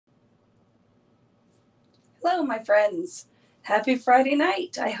Hello, my friends. Happy Friday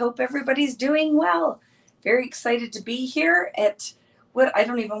night. I hope everybody's doing well. Very excited to be here at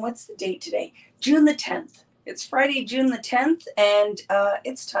what's the date today? June the 10th. It's Friday, June the 10th, and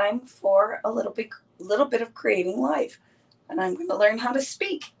it's time for a little bit of creating live. And I'm going to learn how to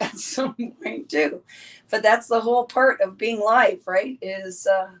speak at some point too. But that's the whole part of being live, right? Is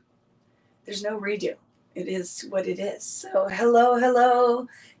there's no redo. It is what it is. So, hello, hello.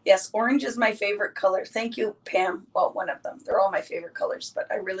 Yes, orange is my favorite color. Thank you, Pam. Well, one of them. They're all my favorite colors, but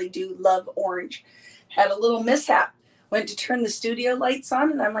I really do love orange. Had a little mishap. Went to turn the studio lights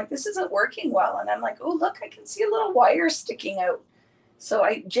on, and I'm like, this isn't working well. And I'm like, oh, look, I can see a little wire sticking out. So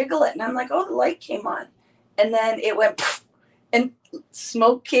I jiggle it, and I'm like, oh, the light came on. And then it went, poof, and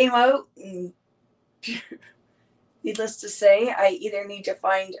smoke came out. And needless to say, I either need to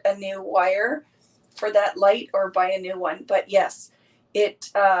find a new wire for that light or buy a new one. But yes,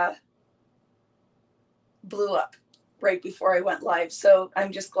 it blew up right before I went live. So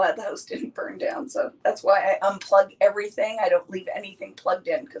I'm just glad the house didn't burn down. So that's why I unplug everything. I don't leave anything plugged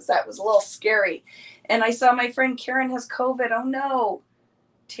in because that was a little scary. And I saw my friend Karen has COVID. Oh no.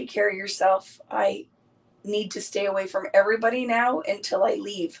 Take care of yourself. I need to stay away from everybody now until I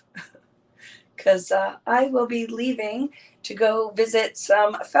leave. Because I will be leaving to go visit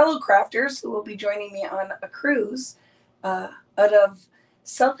some fellow crafters who will be joining me on a cruise out of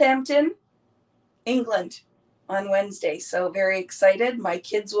Southampton, England on Wednesday. So very excited. My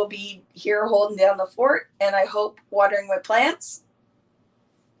kids will be here holding down the fort, and I hope watering my plants,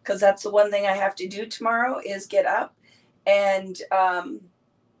 because that's the one thing I have to do tomorrow is get up and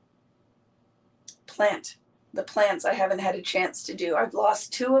plant the plants. I haven't had a chance to do. I've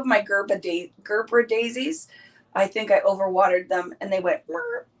lost two of my Gerber daisies. I think I overwatered them and they went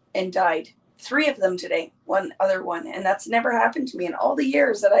and died. Three of them today, one other one. And that's never happened to me in all the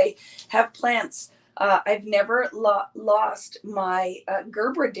years that I have plants. I've never lost my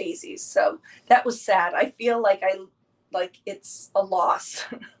Gerber daisies. So that was sad. I feel like it's a loss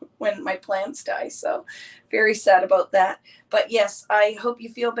when my plants die. So very sad about that. But yes, I hope you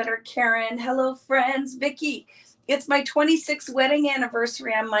feel better, Karen. Hello, friends. Vicky, it's my 26th wedding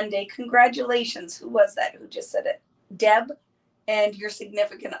anniversary on Monday. Congratulations. Who was that who just said it? Deb and your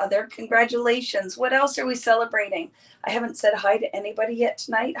significant other. Congratulations. What else are we celebrating? I haven't said hi to anybody yet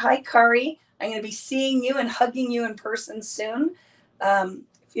tonight. Hi, Kari. I'm going to be seeing you and hugging you in person soon. If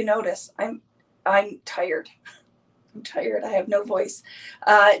you notice, I'm tired. I'm tired. I have no voice.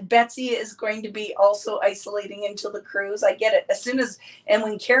 Betsy is going to be also isolating until the cruise. I get it. And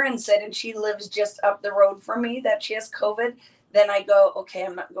when Karen said, and she lives just up the road from me, that she has COVID, then I go, okay,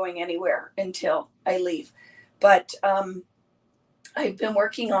 I'm not going anywhere until I leave. But I've been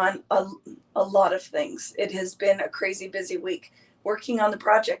working on a lot of things. It has been a crazy busy week working on the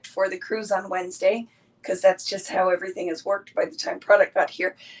project for the cruise on Wednesday, because that's just how everything has worked by the time product got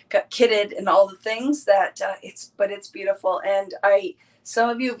here, got kitted and all the things that it's beautiful. And some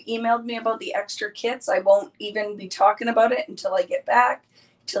of you have emailed me about the extra kits. I won't even be talking about it until I get back,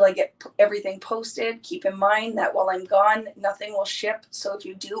 till I get everything posted. Keep in mind that while I'm gone, nothing will ship. So if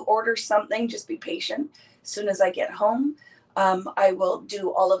you do order something, just be patient. As soon as I get home, I will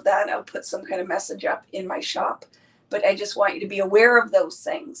do all of that. I'll put some kind of message up in my shop. But I just want you to be aware of those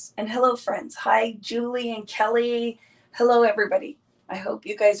things. And hello, friends. Hi, Julie and Kelly. Hello, everybody. I hope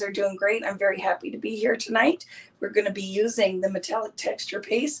you guys are doing great. I'm very happy to be here tonight. We're going to be using the metallic texture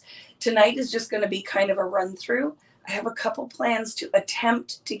paste. Tonight is just going to be kind of a run through. I have a couple plans to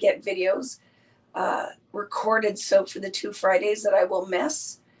attempt to get videos recorded. So for the 2 Fridays that I will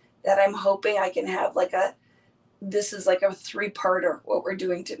miss, that I'm hoping I can have this is like a 3-parter, what we're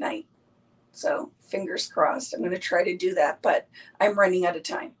doing tonight. So fingers crossed. I'm going to try to do that, but I'm running out of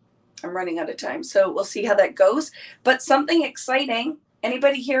time. So we'll see how that goes. But something exciting.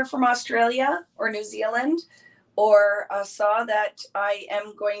 Anybody here from Australia or New Zealand or saw that I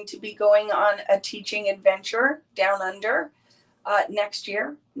am going to be going on a teaching adventure down under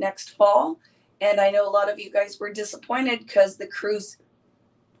next fall. And I know a lot of you guys were disappointed because the cruise,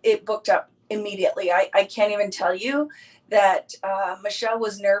 it booked up immediately. I can't even tell you that Michelle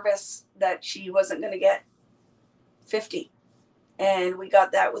was nervous that she wasn't going to get 50. And we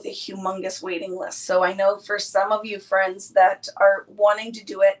got that with a humongous waiting list. So I know for some of you friends that are wanting to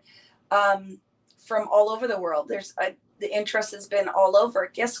do it from all over the world, the interest has been all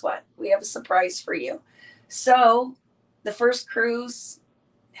over. Guess what? We have a surprise for you. So the first cruise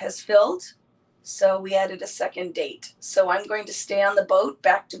has filled. So we added a second date. So I'm going to stay on the boat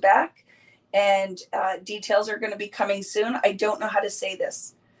back to back. And details are going to be coming soon. I don't know how to say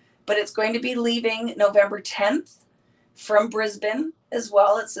this, but it's going to be leaving November 10th from Brisbane as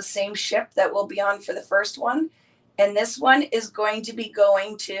well. It's the same ship that will be on for the first one. And this one is going to be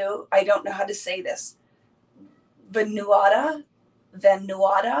going to, I don't know how to say this, Vanuatu.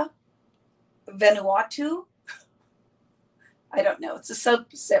 I don't know. It's so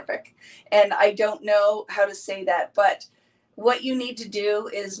Pacific. And I don't know how to say that. But what you need to do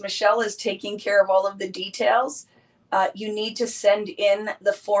is Michelle is taking care of all of the details. You need to send in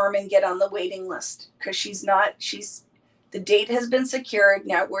the form and get on the waiting list because the date has been secured.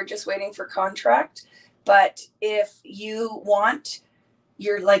 Now we're just waiting for contract. But if you want,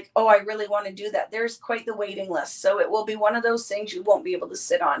 you're like, oh, I really want to do that. There's quite the waiting list. So it will be one of those things you won't be able to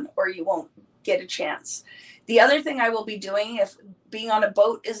sit on or you won't get a chance. The other thing I will be doing, if being on a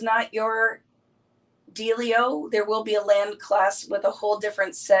boat is not your dealio, there will be a land class with a whole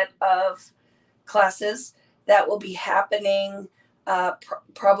different set of classes that will be happening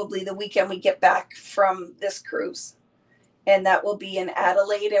probably the weekend we get back from this cruise. And that will be in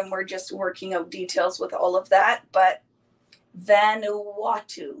Adelaide, and we're just working out details with all of that. But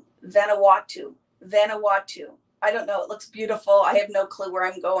Vanuatu. I don't know. It looks beautiful. I have no clue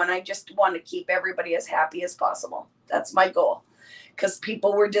where I'm going. I just want to keep everybody as happy as possible. That's my goal. Because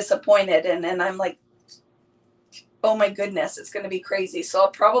people were disappointed, and I'm like, oh my goodness, it's going to be crazy. So I'll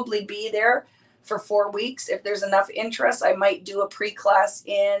probably be there for 4 weeks. If there's enough interest, I might do a pre-class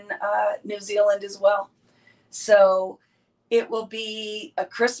in New Zealand as well. So it will be a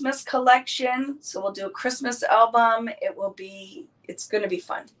Christmas collection. So we'll do a Christmas album. It's going to be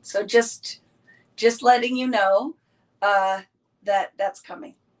fun. So just letting you know that that's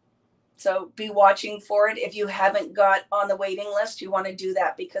coming. So be watching for it. If you haven't got on the waiting list, you want to do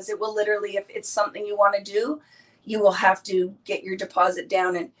that because it will literally, if it's something you want to do, you will have to get your deposit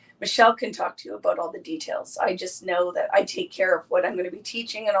down. And Michelle can talk to you about all the details. I just know that I take care of what I'm going to be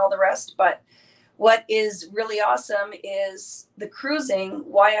teaching and all the rest. But what is really awesome is the cruising,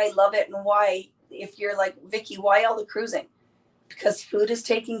 why I love it and why, if you're like, Vicky, why all the cruising? Because food is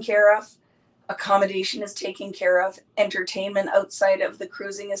taken care of, accommodation is taken care of, entertainment outside of the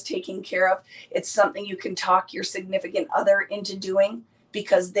cruising is taken care of. It's something you can talk your significant other into doing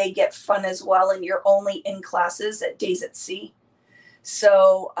because they get fun as well, and you're only in classes at Days at Sea.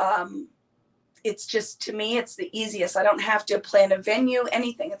 So it's just, to me, it's the easiest. I don't have to plan a venue,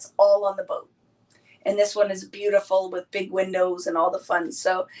 anything. It's all on the boat. And this one is beautiful with big windows and all the fun.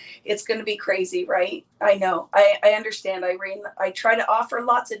 So it's going to be crazy, right? I know. I understand, Irene. I try to offer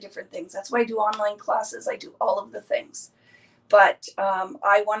lots of different things. That's why I do online classes. I do all of the things. But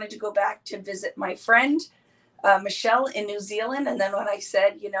I wanted to go back to visit my friend, Michelle, in New Zealand. And then when I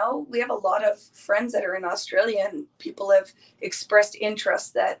said, we have a lot of friends that are in Australia, and people have expressed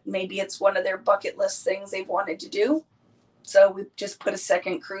interest that maybe it's one of their bucket list things they've wanted to do. So we just put a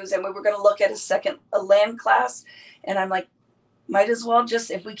second cruise, and we were going to look at a land class. And I'm like, might as well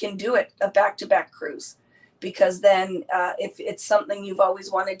just, if we can do it, a back-to-back cruise, because then if it's something you've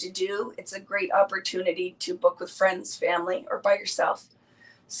always wanted to do, it's a great opportunity to book with friends, family, or by yourself.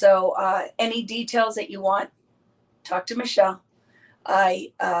 So any details that you want, talk to Michelle.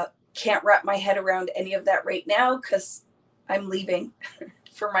 I can't wrap my head around any of that right now because I'm leaving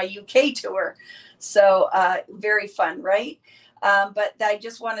for my UK tour. So very fun, right? But I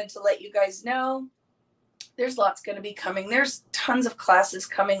just wanted to let you guys know there's lots going to be coming. There's tons of classes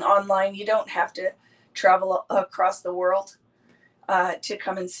coming online. You don't have to travel across the world to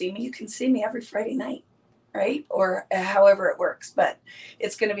come and see me. You can see me every Friday night, right? Or however it works, but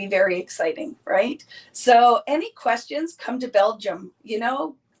it's going to be very exciting, right? So any questions, come to Belgium.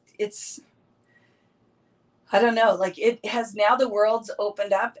 I don't know, like it has now, the world's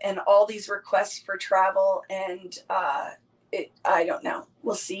opened up and all these requests for travel, and I don't know.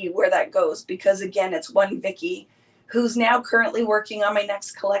 We'll see where that goes, because again, it's one Vicky who's now currently working on my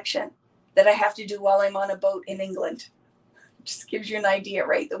next collection that I have to do while I'm on a boat in England. Just gives you an idea,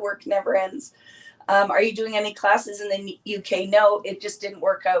 right? The work never ends. Are you doing any classes in the UK? No, it just didn't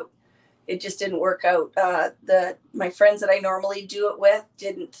work out. My friends that I normally do it with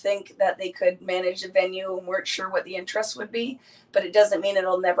didn't think that they could manage a venue and weren't sure what the interest would be, but it doesn't mean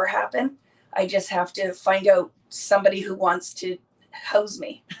it'll never happen. I just have to find out somebody who wants to house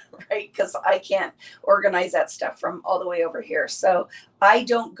me, right? Because I can't organize that stuff from all the way over here. So I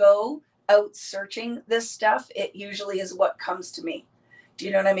don't go out searching this stuff. It usually is what comes to me. Do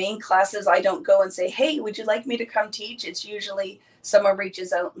you know what I mean? Classes, I don't go and say, hey, would you like me to come teach? It's usually someone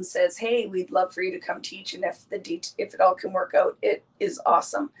reaches out and says, hey, we'd love for you to come teach. And if it all can work out, it is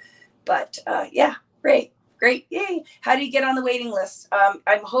awesome. But yeah, great. Yay. How do you get on the waiting list?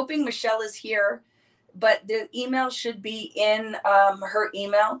 I'm hoping Michelle is here, but the email should be in her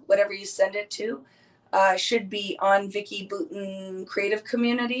email, whatever you send it to. should be on Vicky Booten Creative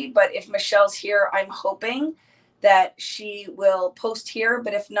Community. But if Michelle's here, I'm hoping that she will post here.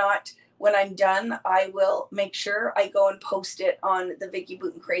 But if not, when I'm done, I will make sure I go and post it on the Vicky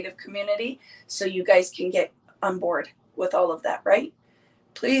Booten Creative Community so you guys can get on board with all of that, right?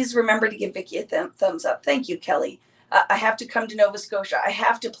 Please remember to give Vicky a thumbs up. Thank you, Kelly. I have to come to Nova Scotia. I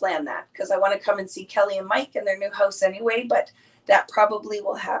have to plan that because I want to come and see Kelly and Mike in their new house anyway, but that probably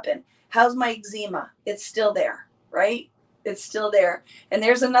will happen. How's my eczema? It's still there, right? It's still there. And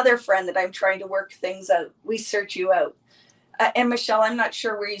there's another friend that I'm trying to work things out. We search you out. And Michelle, I'm not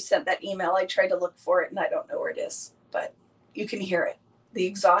sure where you sent that email. I tried to look for it and I don't know where it is, but you can hear it. The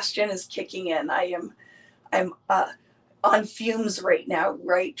exhaustion is kicking in. I'm on fumes right now,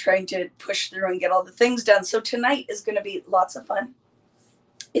 right? Trying to push through and get all the things done. So tonight is going to be lots of fun.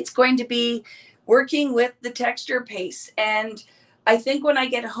 It's going to be working with the texture paste. And I think when I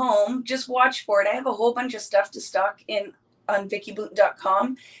get home, just watch for it. I have a whole bunch of stuff to stock in on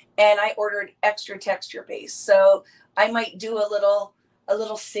vickybooten.com, and I ordered extra texture paste. So I might do a little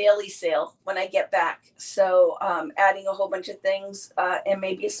sale when I get back. So adding a whole bunch of things and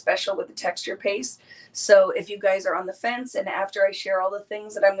maybe a special with the texture paste. So if you guys are on the fence and after I share all the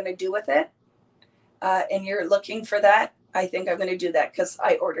things that I'm going to do with it and you're looking for that, I think I'm going to do that because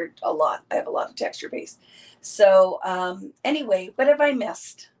I ordered a lot. I have a lot of texture paste. So anyway, what have I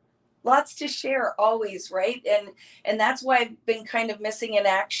missed? Lots to share always, right? And that's why I've been kind of missing in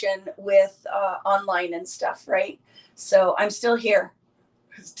action with online and stuff, right? So I'm still here,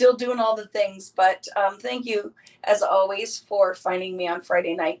 still doing all the things. But thank you, as always, for finding me on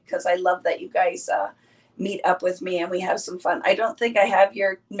Friday night because I love that you guys meet up with me and we have some fun. I don't think I have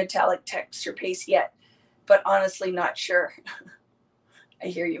your metallic texture paste yet, but honestly, not sure. I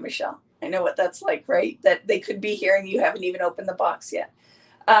hear you, Michelle. I know what that's like, right? That they could be here and you haven't even opened the box yet.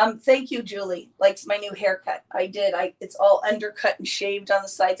 Thank you, Julie. Likes my new haircut. I did. It's all undercut and shaved on the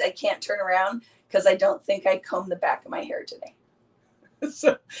sides. I can't turn around because I don't think I combed the back of my hair today.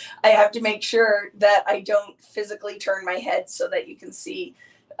 So I have to make sure that I don't physically turn my head so that you can see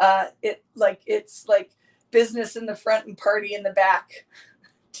it like it's like business in the front and party in the back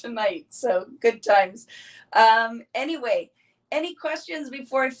tonight. So good times. Anyway, any questions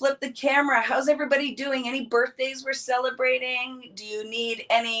before I flip the camera? How's everybody doing? Any birthdays we're celebrating? Do you need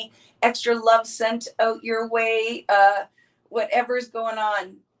any extra love sent out your way? Whatever's going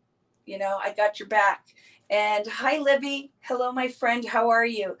on, you know, I got your back. And hi, Libby. Hello, my friend. How are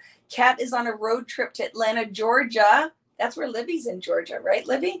you? Kat is on a road trip to Atlanta, Georgia. That's where Libby's in Georgia, right,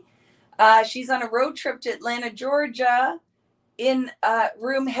 Libby? She's on a road trip to Atlanta, Georgia in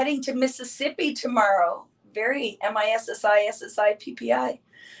room heading to Mississippi tomorrow. Very MISSI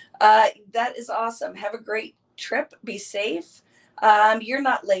that is awesome. Have a great trip. Be safe. You're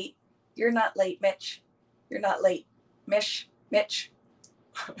not late. You're not late, Mitch. You're not late. Mitch.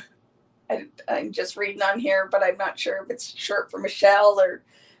 I'm just reading on here, but I'm not sure if it's short for Michelle or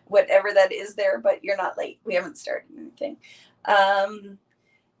whatever that is there, but you're not late. We haven't started anything.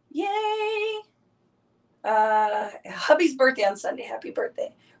 Yay. Hubby's birthday on Sunday. Happy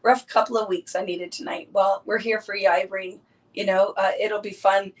birthday. Rough couple of weeks I needed tonight. Well, we're here for you, Irene. You know, it'll be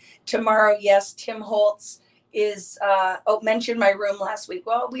fun. Tomorrow, yes, Tim Holtz is, mentioned my room last week.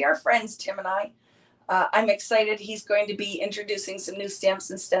 Well, we are friends, Tim and I. I'm excited. He's going to be introducing some new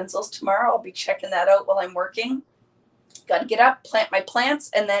stamps and stencils tomorrow. I'll be checking that out while I'm working. Got to get up, plant my plants,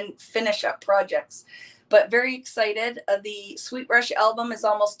 and then finish up projects. But very excited. The Sweet Rush album is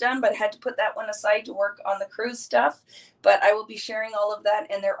almost done, but I had to put that one aside to work on the cruise stuff. But I will be sharing all of that,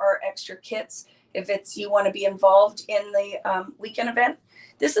 and there are extra kits if it's you want to be involved in the weekend event.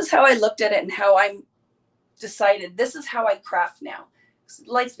 This is how I looked at it and how I'm decided. This is how I craft now.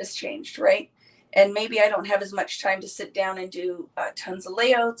 Life has changed, right? And maybe I don't have as much time to sit down and do tons of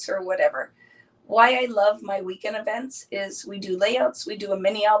layouts or whatever. Why I love my weekend events is we do layouts, we do a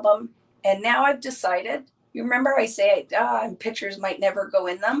mini album, and now I've decided, you remember I say pictures might never go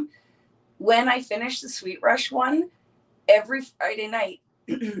in them. When I finish the Sweet Rush one, every Friday night,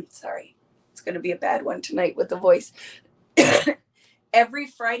 sorry, it's going to be a bad one tonight with the voice. Every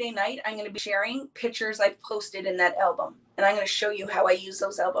Friday night, I'm going to be sharing pictures I've posted in that album. And I'm going to show you how I use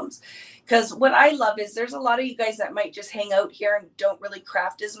those albums. Because what I love is there's a lot of you guys that might just hang out here and don't really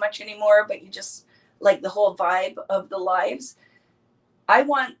craft as much anymore, but you just like the whole vibe of the lives. I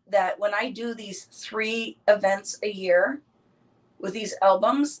want that when I do these 3 events a year with these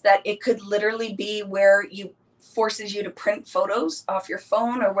albums, that it could literally be where you forces you to print photos off your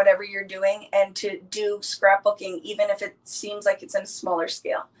phone or whatever you're doing and to do scrapbooking, even if it seems like it's in a smaller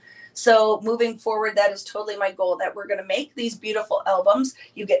scale. So moving forward, that is totally my goal, that we're going to make these beautiful albums.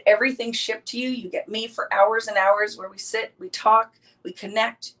 You get everything shipped to you. You get me for hours and hours where we sit, we talk, we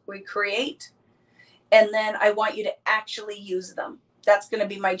connect, we create. And then I want you to actually use them. That's going to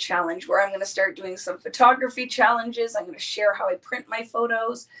be my challenge, where I'm going to start doing some photography challenges. I'm going to share how I print my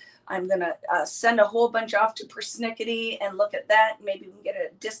photos. I'm going to send a whole bunch off to Persnickety and look at that. Maybe we can get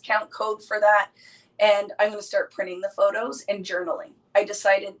a discount code for that. And I'm going to start printing the photos and journaling. I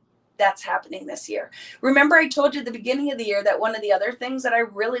decided that's happening this year. Remember, I told you at the beginning of the year that one of the other things that I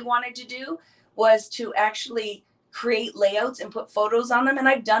really wanted to do was to actually create layouts and put photos on them. And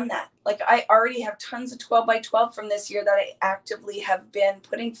I've done that. Like, I already have tons of 12 by 12 from this year that I actively have been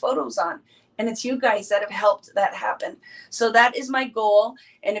putting photos on. And it's you guys that have helped that happen. So that is my goal.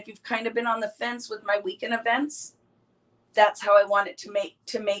 And if you've kind of been on the fence with my weekend events, that's how I want it to make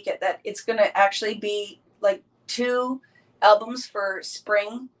it, that it's going to actually be like 2 albums for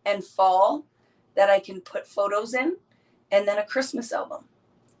spring and fall that I can put photos in, and then a Christmas album,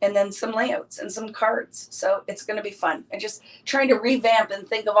 and then some layouts and some cards. So it's going to be fun. And just trying to revamp and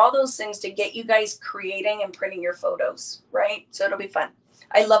think of all those things to get you guys creating and printing your photos, right? So it'll be fun.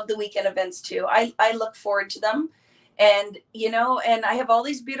 I love the weekend events too. I look forward to them. And, and I have all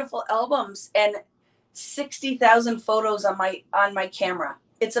these beautiful albums and 60,000 photos on my camera.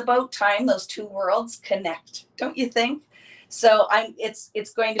 It's about time those two worlds connect, don't you think? So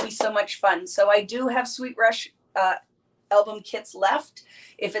it's going to be so much fun. So I do have Sweet Rush album kits left.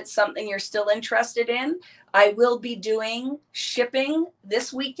 If it's something you're still interested in, I will be doing shipping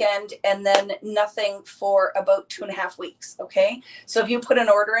this weekend and then nothing for about 2.5 weeks. Okay. So if you put an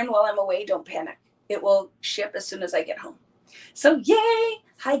order in while I'm away, don't panic. It will ship as soon as I get home. So yay.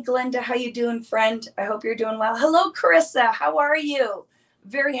 Hi, Glenda. How you doing, friend? I hope you're doing well. Hello, Carissa. How are you?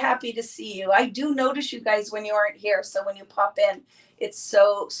 Very happy to see you. I do notice you guys when you aren't here. So when you pop in, it's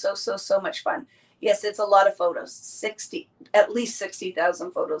so much fun. Yes, it's a lot of photos. At least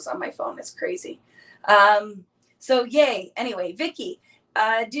 60,000 photos on my phone. It's crazy. So yay. Anyway, Vicky,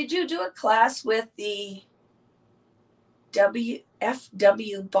 did you do a class with the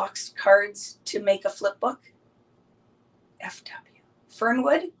FW boxed cards to make a flip book? FW.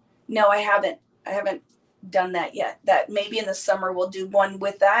 Fernwood? No, I haven't done that yet. That maybe in the summer we'll do one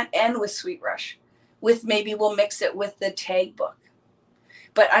with that and with Sweet Rush. Maybe we'll mix it with the tag book.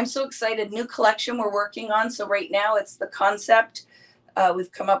 But I'm so excited. New collection we're working on. So right now it's the concept.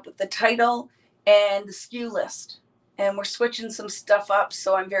 We've come up with the title and the SKU list. And we're switching some stuff up.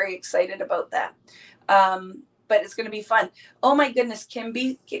 So I'm very excited about that. But it's going to be fun. Oh my goodness, Kim,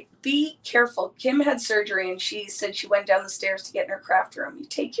 be careful. Kim had surgery and she said she went down the stairs to get in her craft room. You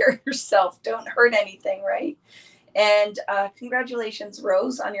take care of yourself. Don't hurt anything, right? And congratulations,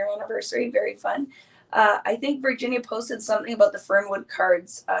 Rose, on your anniversary. Very fun. I think Virginia posted something about the Fernwood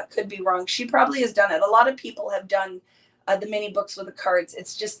cards. Could be wrong. She probably has done it. A lot of people have done the mini books with the cards.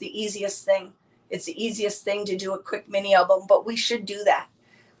 It's just the easiest thing. It's the easiest thing to do a quick mini album, but we should do that.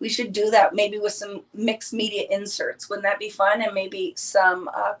 We should do that maybe with some mixed media inserts. Wouldn't that be fun? And maybe some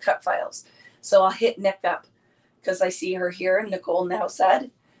cut files. So I'll hit Nick up because I see her here, and Nicole now said,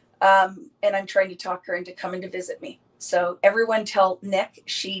 and I'm trying to talk her into coming to visit me. So everyone tell Nick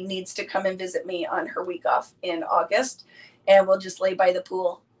she needs to come and visit me on her week off in August, and we'll just lay by the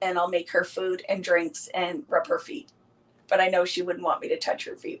pool and I'll make her food and drinks and rub her feet. But I know she wouldn't want me to touch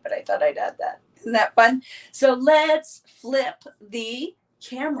her feet, but I thought I'd add that. Isn't that fun? So let's flip the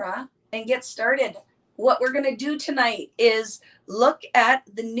camera and get started. What we're going to do tonight is look at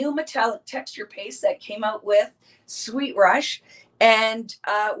the new metallic texture paste that came out with Sweet Rush. And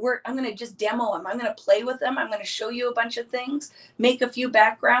I'm going to just demo them. I'm going to play with them. I'm going to show you a bunch of things, make a few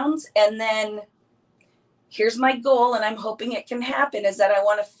backgrounds, and then here's my goal, and I'm hoping it can happen, is that I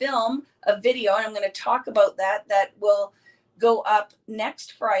want to film a video, and I'm going to talk about that will go up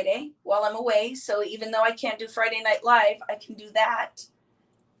next Friday while I'm away. So even though I can't do Friday Night Live, I can do that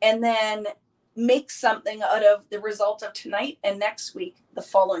and then make something out of the result of tonight and next week, the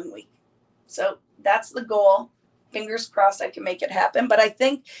following week. So that's the goal. Fingers crossed I can make it happen. But I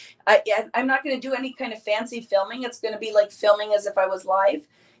think I'm not going to do any kind of fancy filming. It's going to be like filming as if I was live,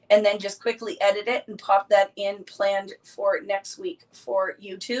 and then just quickly edit it and pop that in planned for next week for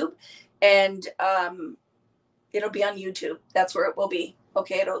YouTube. And it'll be on YouTube. That's where it will be.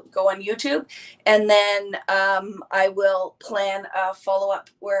 Okay, it'll go on YouTube. And then I will plan a follow-up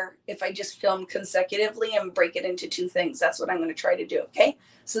where if I just film consecutively and break it into 2 things, that's what I'm going to try to do. Okay,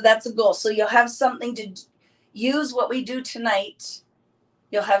 so that's a goal. So you'll have something to use what we do tonight.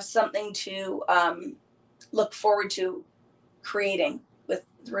 You'll have something to look forward to creating with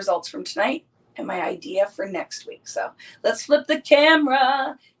the results from tonight. and my idea for next week. So let's flip the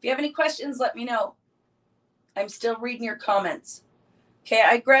camera. If you have any questions, let me know. I'm still reading your comments. Okay,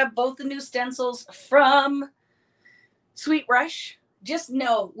 I grabbed both the new stencils from Sweet Rush. Just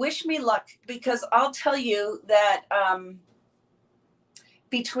know, wish me luck, because I'll tell you that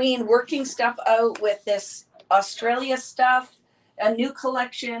between working stuff out with this Australia stuff, a new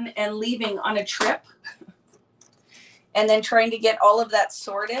collection, and leaving on a trip, and then trying to get all of that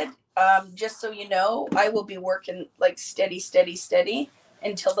sorted, just so you know, I will be working like steady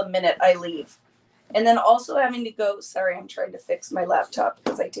until the minute I leave. And then also having to go, sorry, I'm trying to fix my laptop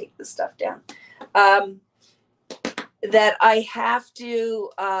because I take the stuff down. That I have to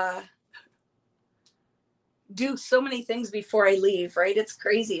do so many things before I leave, right? It's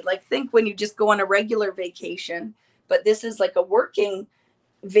crazy. Like, think when you just go on a regular vacation, but this is like a working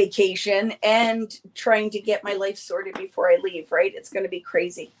vacation and trying to get my life sorted before I leave, right? It's going to be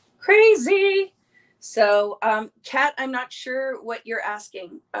crazy. So, Kat, I'm not sure what you're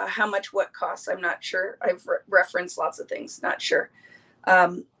asking, how much what costs. I'm not sure. I've referenced lots of things. Not sure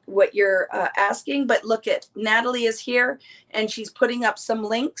what you're asking, but look, at Natalie is here and she's putting up some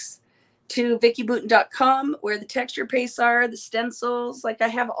links to VickiBooten.com where the texture pastes are, the stencils. Like, I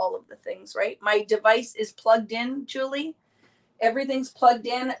have all of the things, right? My device is plugged in, Julie. Everything's plugged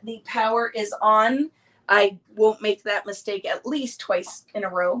in. The power is on. I won't make that mistake at least twice in a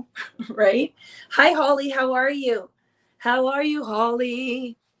row, right? Hi, Holly. How are you? How are you,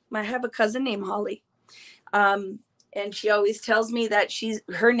 Holly? I have a cousin named Holly. And she always tells me that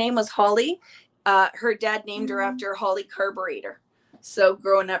her name was Holly. Her dad named her after Holly Carburetor. So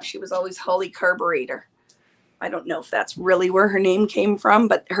growing up, she was always Holly Carburetor. I don't know if that's really where her name came from,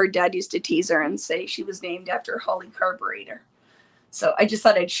 but her dad used to tease her and say she was named after Holly Carburetor. So I just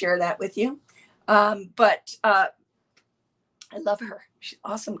thought I'd share that with you. But I love her. She's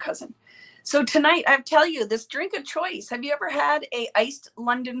an awesome cousin. So tonight, I tell you, this drink of choice. Have you ever had a iced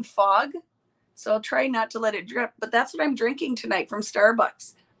London Fog? So I'll try not to let it drip, but that's what I'm drinking tonight from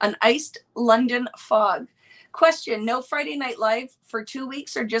Starbucks. An iced London Fog. Question, no Friday Night Live for 2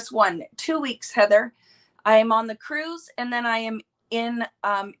 weeks or just one? 2 weeks, Heather. I am on the cruise, and then I am in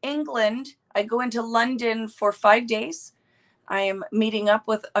England. I go into London for 5 days. I am meeting up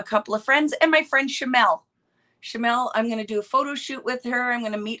with a couple of friends and my friend Shamel. I'm going to do a photo shoot with her. I'm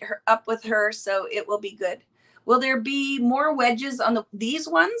going to meet her up with her, so it will be good. Will there be more wedges on these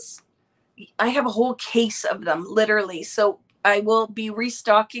ones? I have a whole case of them, literally. So I will be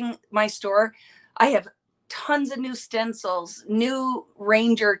restocking my store. I have tons of new stencils, new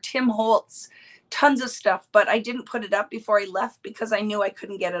Ranger, Tim Holtz, tons of stuff, but I didn't put it up before I left because I knew I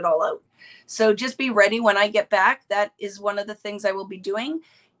couldn't get it all out. So just be ready when I get back. That is one of the things I will be doing.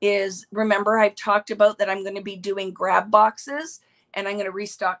 Is, remember, I've talked about that I'm going to be doing grab boxes and I'm going to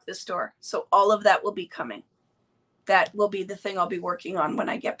restock the store. So all of that will be coming. That will be the thing I'll be working on when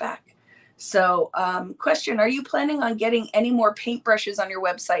I get back. So question, are you planning on getting any more paintbrushes on your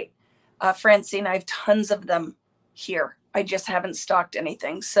website? Francine, I have tons of them here. I just haven't stocked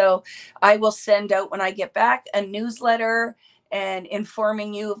anything. So I will send out when I get back a newsletter and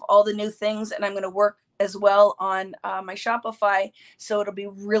informing you of all the new things. And I'm going to work as well on my Shopify. So it'll be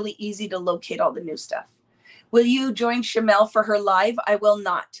really easy to locate all the new stuff. Will you join Shamel for her live? I will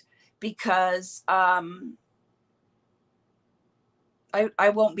not, because I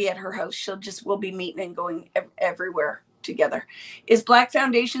won't be at her house. We'll be meeting and going everywhere together. Is Black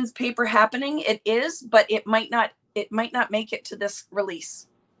Foundation's paper happening? It is, but it might not make it to this release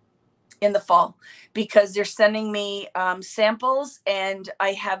in the fall because they're sending me samples and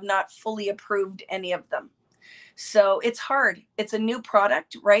I have not fully approved any of them. So it's hard. It's a new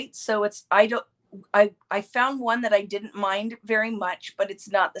product, right? So I found one that I didn't mind very much, but it's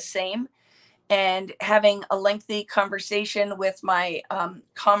not the same. And having a lengthy conversation with my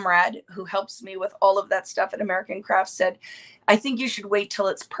comrade who helps me with all of that stuff at American Crafts said, I think you should wait till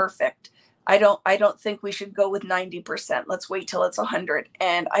it's perfect. I don't think we should go with 90%. Let's wait till it's 100.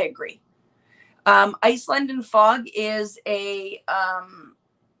 And I agree. Ice London Fog is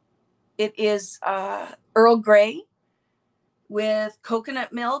Earl Grey with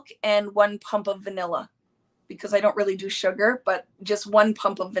coconut milk and 1 pump of vanilla, because I don't really do sugar, but just 1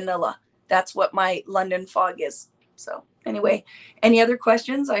 pump of vanilla. That's what my London Fog is. So anyway, any other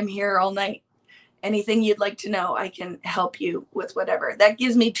questions? I'm here all night. Anything you'd like to know, I can help you with whatever. That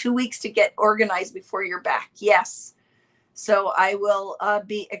gives me 2 weeks to get organized before you're back. Yes. So I will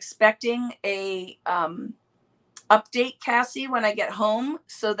be expecting a update, Cassie, when I get home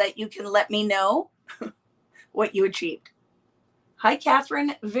so that you can let me know what you achieved. Hi,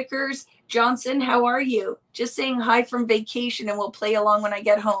 Catherine Vickers Johnson, how are you? Just saying hi from vacation, and we'll play along when I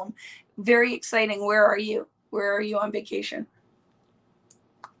get home. Very exciting. Where are you? Where are you on vacation?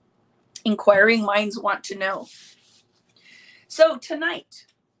 Inquiring minds want to know. So tonight,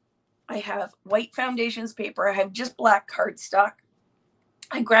 I have white foundations paper. I have just black cardstock.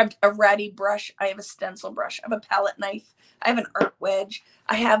 I grabbed a ratty brush. I have a stencil brush. I have a palette knife. I have an art wedge.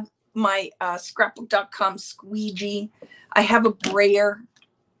 I have my scrapbook.com squeegee. I have a brayer.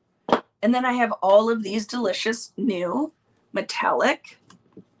 And then I have all of these delicious new metallic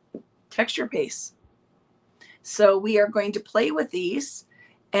texture pastes. So we are going to play with these,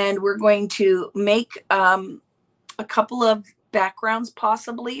 and we're going to make a couple of backgrounds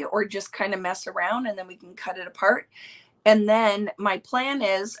possibly, or just kind of mess around, and then we can cut it apart. And then my plan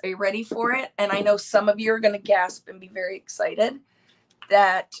is, are you ready for it? And I know some of you are going to gasp and be very excited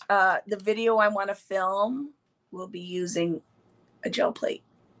that the video I want to film will be using a gel plate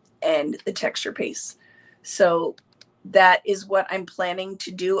and the texture paste. So that is what I'm planning to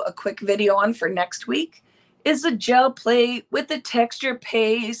do a quick video on for next week, is a gel plate with the texture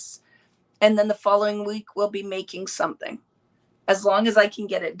paste. And then the following week we'll be making something, as long as I can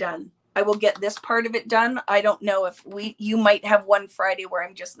get it done. I will get this part of it done. I don't know if you might have one Friday where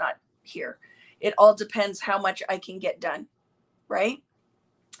I'm just not here. It all depends how much I can get done, right?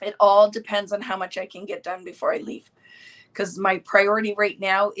 It all depends on how much I can get done before I leave. Because my priority right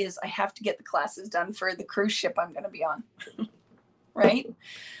now is I have to get the classes done for the cruise ship I'm going to be on, right?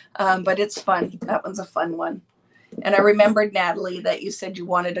 But it's fun. That one's a fun one. And I remembered, Natalie, that you said you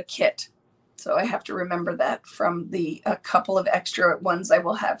wanted a kit. So I have to remember that from the couple of extra ones I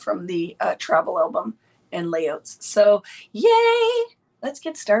will have from the travel album and layouts. So yay, let's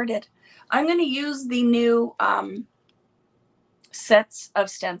get started. I'm going to use the new sets of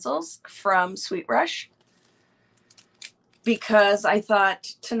stencils from Sweet Rush, because I thought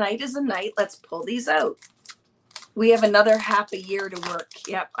tonight is a night. Let's pull these out. We have another half a year to work.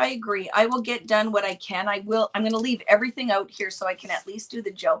 Yep, I agree. I will get done what I can. I'm going to leave everything out here so I can at least do the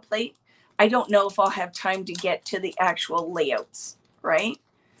gel plate. I don't know if I'll have time to get to the actual layouts, right?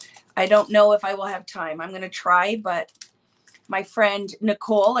 I don't know if I will have time. I'm going to try, but my friend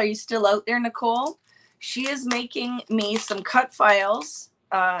Nicole, are you still out there, Nicole? She is making me some cut files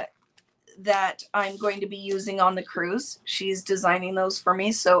that I'm going to be using on the cruise. She's designing those for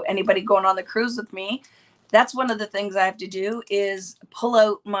me. So anybody going on the cruise with me, that's one of the things I have to do, is pull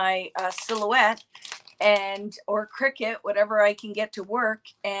out my silhouette and or Cricut, whatever I can get to work,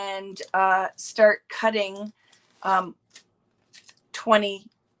 and start cutting 12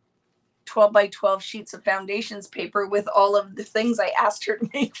 by 12 sheets of foundations paper with all of the things I asked her to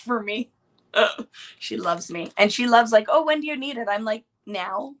make for me. She loves me. And she loves, like, oh, when do you need it? I'm like,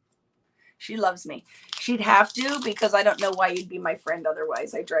 now. She loves me. She'd have to, because I don't know why you'd be my friend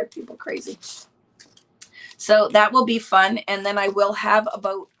otherwise. I drive people crazy. So that will be fun. And then I will have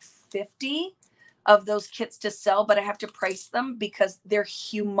about 50 of those kits to sell, but I have to price them because they're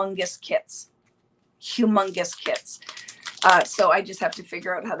humongous kits. Humongous kits. So I just have to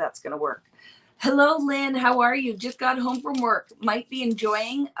figure out how that's going to work. Hello, Lynn. How are you? Just got home from work. Might be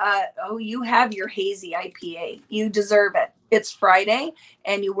enjoying. Oh, you have your hazy IPA. You deserve it. It's Friday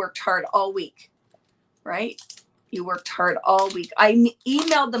and you worked hard all week, right? You worked hard all week. I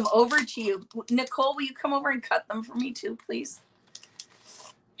emailed them over to you. Nicole, will you come over and cut them for me too, please?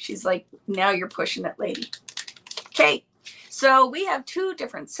 She's like, now you're pushing it, lady. Okay. So we have two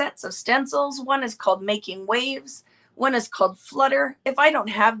different sets of stencils. One is called Making Waves. One is called Flutter. If I don't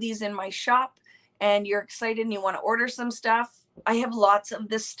have these in my shop and you're excited and you want to order some stuff, I have lots of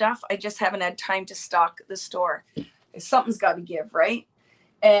this stuff. I just haven't had time to stock the store. Something's got to give, right?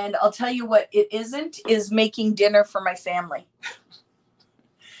 And I'll tell you what it isn't, is making dinner for my family.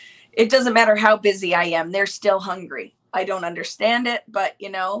 It doesn't matter how busy I am. They're still hungry. I don't understand it, but you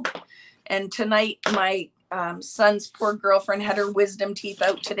know, and tonight my son's poor girlfriend had her wisdom teeth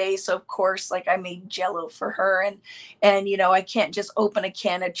out today. So of course, like, I made Jell-O for her, and you know, I can't just open a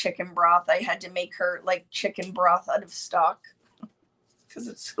can of chicken broth. I had to make her like chicken broth out of stock because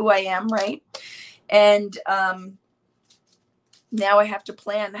it's who I am, right? And now I have to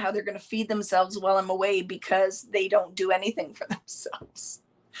plan how they're going to feed themselves while I'm away, because they don't do anything for themselves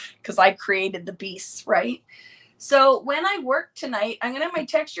because I created the beasts, right? So when I work tonight, I'm going to have my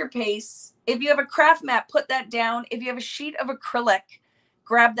texture paste. If you have a craft mat, put that down. If you have a sheet of acrylic,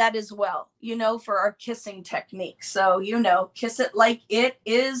 grab that as well, you know, for our kissing technique. So, you know, kiss it like it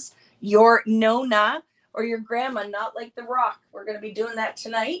is your Nona or your grandma, not like The Rock. We're going to be doing that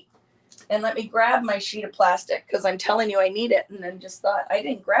tonight. And let me grab my sheet of plastic, because I'm telling you I need it. And then just thought I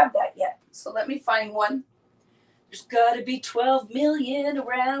didn't grab that yet. So let me find one There's gotta be 12 million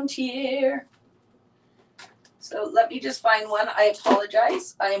around here. So let me just find one. I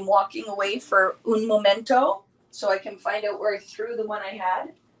apologize. I am walking away for un momento so I can find out where I threw the one I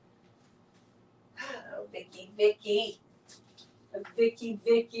had. Oh, Vicky, Vicky. Vicky,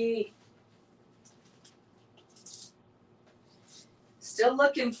 Vicky. Still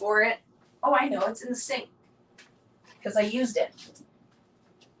looking for it. Oh, I know. It's in the sink because I used it.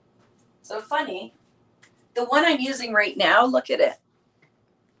 So funny. The one I'm using right now, look at it.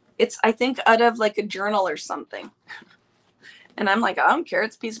 It's, I think, out of like a journal or something. And I'm like, I don't care.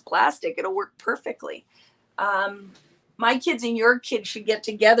 It's a piece of plastic. It'll work perfectly. My kids and your kids should get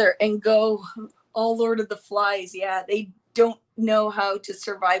together and go all Lord of the Flies. Yeah, they don't know how to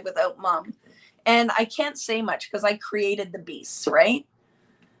survive without mom. And I can't say much because I created the beasts, right?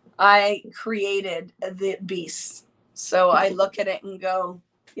 I created the beasts. So I look at it and go,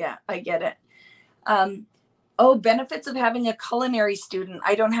 yeah, I get it. Oh, benefits of having a culinary student.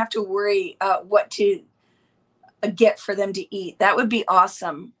 I don't have to worry what to get for them to eat. That would be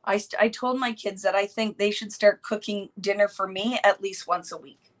awesome. I told my kids that I think they should start cooking dinner for me at least once a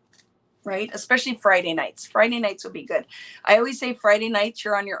week, right? Especially Friday nights. Friday nights would be good. I always say Friday nights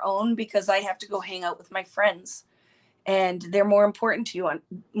you're on your own because I have to go hang out with my friends and they're more important to you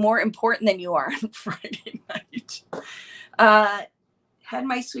more important than you are on Friday night. Had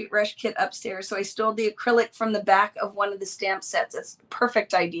my Sweet Rush kit upstairs, so I stole the acrylic from the back of one of the stamp sets. It's a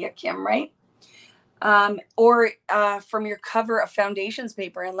perfect idea, Kim, right? Or from your cover of foundations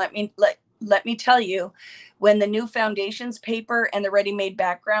paper. And let me tell you, when the new foundations paper and the ready-made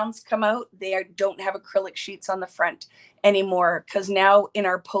backgrounds come out, they don't have acrylic sheets on the front anymore. Because now in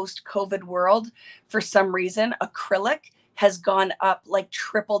our post-COVID world, for some reason, acrylic has gone up, like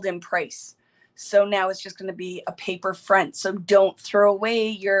tripled in price. So now it's just going to be a paper front. So don't throw away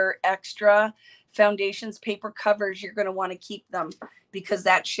your extra foundations paper covers. You're going to want to keep them because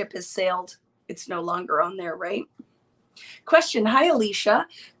that ship has sailed. It's no longer on there, right? Question. Hi, Alicia.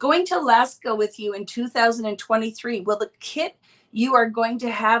 Going to Alaska with you in 2023. Will the kit you are going to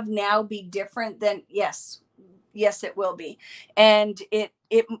have now be different than? Yes, it will be. And it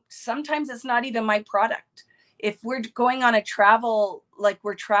sometimes it's not even my product. If we're going on a travel, like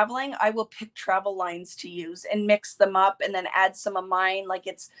we're traveling, I will pick travel lines to use and mix them up and then add some of mine. Like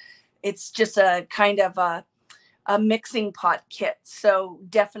it's just a kind of a mixing pot kit. So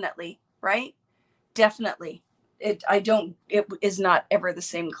definitely, right? Definitely. It is not ever the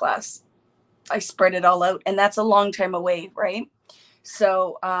same class. I spread it all out and that's a long time away, right?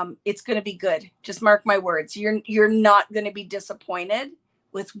 So it's going to be good. Just mark my words. You're not going to be disappointed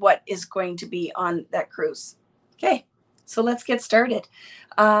with what is going to be on that cruise. Okay, so let's get started.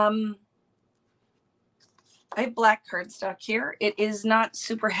 I have black cardstock here. It is not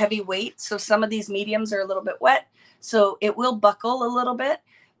super heavy weight, so some of these mediums are a little bit wet, so it will buckle a little bit,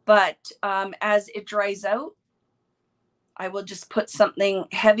 but as it dries out, I will just put something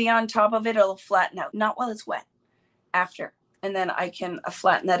heavy on top of it. It'll flatten out, not while it's wet, after. And then I can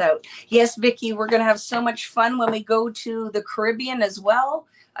flatten that out. Yes, Vicki, we're going to have so much fun when we go to the Caribbean as well.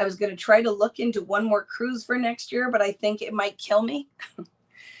 I was going to try to look into one more cruise for next year, but I think it might kill me.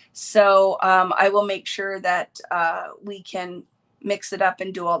 So I will make sure that we can mix it up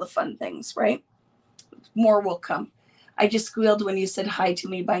and do all the fun things, right? More will come. I just squealed when you said hi to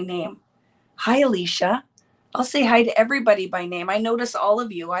me by name. Hi, Alicia. I'll say hi to everybody by name. I notice all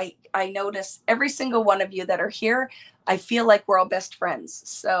of you. I notice every single one of you that are here. I feel like we're all best friends.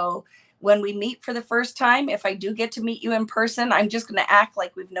 So when we meet for the first time, if I do get to meet you in person, I'm just going to act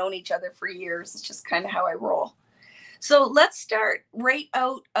like we've known each other for years. It's just kind of how I roll. So let's start right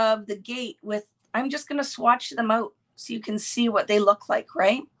out of the gate with, I'm just going to swatch them out so you can see what they look like,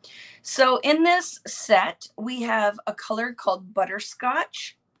 right? So in this set, we have a color called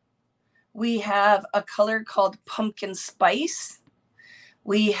Butterscotch. We have a color called Pumpkin Spice.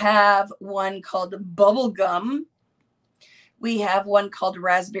 We have one called Bubblegum. We have one called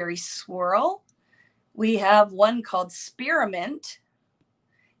Raspberry Swirl. We have one called Spearmint.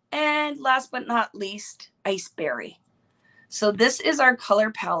 And last but not least, Iceberry. So this is our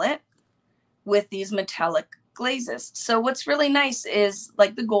color palette with these metallic glazes. So what's really nice is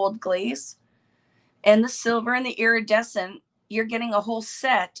like the gold glaze and the silver and the iridescent, you're getting a whole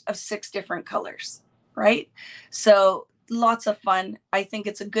set of 6 different colors, right? So lots of fun. I think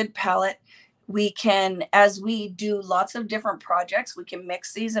it's a good palette. We can, as we do lots of different projects, we can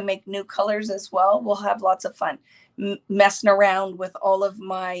mix these and make new colors as well. We'll have lots of fun messing around with all of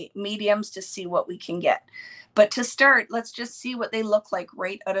my mediums to see what we can get. But to start, let's just see what they look like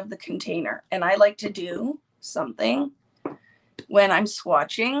right out of the container. And I like to do something when I'm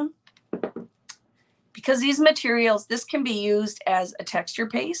swatching because these materials, this can be used as a texture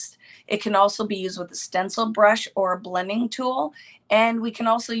paste. It can also be used with a stencil brush or a blending tool. And we can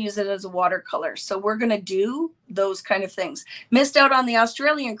also use it as a watercolor. So we're going to do those kind of things. Missed out on the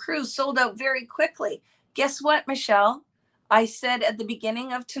Australian cruise, sold out very quickly. Guess what, Michelle? I said at the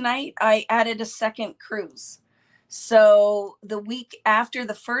beginning of tonight, I added a second cruise. So the week after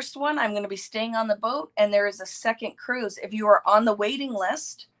the first one, I'm going to be staying on the boat, and there is a second cruise. If you are on the waiting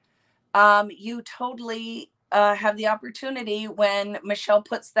list, you totally have the opportunity when Michelle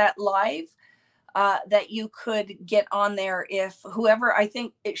puts that live, that you could get on there. If whoever, I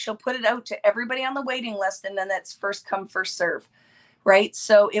think she'll put it out to everybody on the waiting list, and then that's first come, first serve, right?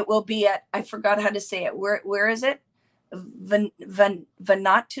 So it will be at, I forgot how to say it. Where is it? Vanuatu,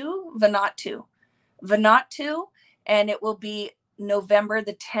 and it will be November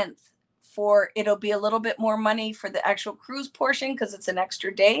the 10th. It'll be a little bit more money for the actual cruise portion because it's an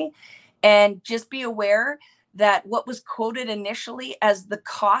extra day. And just be aware that what was quoted initially as the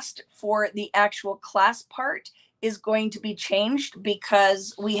cost for the actual class part is going to be changed,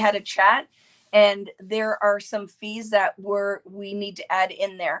 because we had a chat and there are some fees that we need to add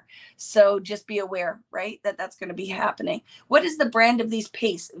in there. So just be aware, right, that that's going to be happening. What is the brand of these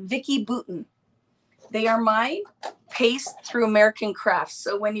pastes? Vicky Bouton. They are my paste through American Crafts.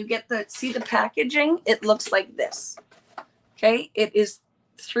 So when you see the packaging, it looks like this. Okay, it is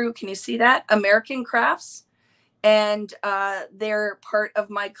through, can you see that? American Crafts, and they're part of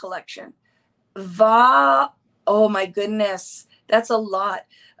my collection. Oh my goodness, that's a lot.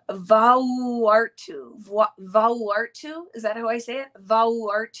 Vanuatu, is that how I say it?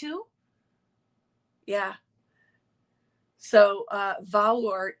 Vanuatu, yeah. So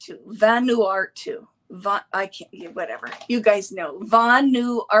Vanuatu, I can't, whatever. You guys know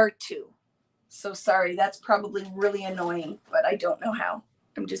Vanuatu. So sorry, that's probably really annoying, but I don't know how.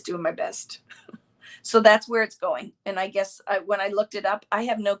 I'm just doing my best. So that's where it's going. And I guess when I looked it up, I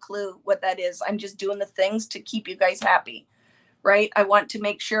have no clue what that is. I'm just doing the things to keep you guys happy, right? I want to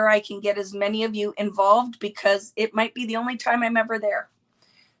make sure I can get as many of you involved, because it might be the only time I'm ever there.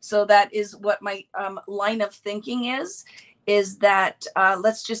 So that is what my line of thinking is that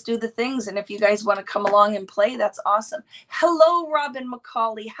let's just do the things. And if you guys want to come along and play, that's awesome. Hello, Robin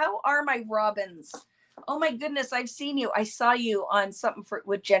McCauley. How are my Robins? Oh my goodness, I've seen you. I saw you on something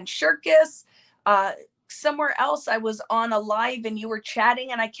with Jen Shirkus. Somewhere else I was on a live and you were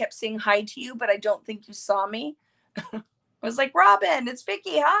chatting and I kept saying hi to you, but I don't think you saw me. I was like, Robin, it's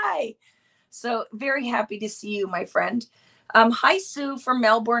Vicky. Hi. So very happy to see you, my friend. Hi, Sue from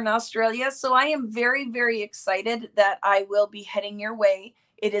Melbourne, Australia. So I am very, very excited that I will be heading your way.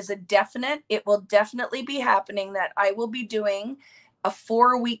 It is a definite, it will definitely be happening that I will be doing a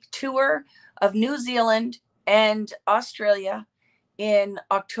 4-week tour of New Zealand and Australia in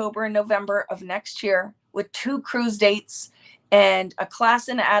October and November of next year, with 2 cruise dates and a class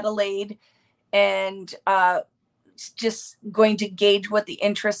in Adelaide, and just going to gauge what the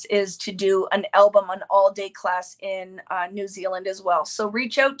interest is to do an all-day class in New Zealand as well. So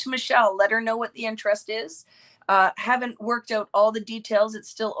reach out to Michelle, let her know what the interest is. Haven't worked out all the details. It's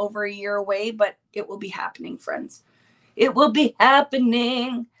still over a year away, but it will be happening, friends. It will be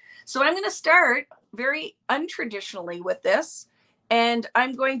happening. So I'm going to start very untraditionally with this, and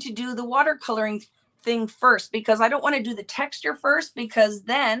I'm going to do the watercoloring thing first, because I don't want to do the texture first, because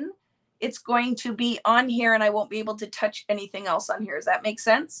then it's going to be on here and I won't be able to touch anything else on here. Does that make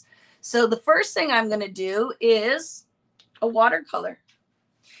sense? So the first thing I'm going to do is a watercolor.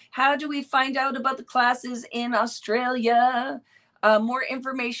 How do we find out about the classes in Australia? More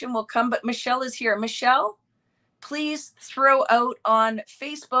information will come, but Michelle is here. Michelle, please throw out on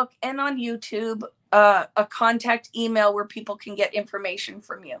Facebook and on YouTube a contact email where people can get information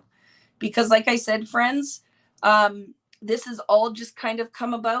from you. Because like I said, friends, this is all just kind of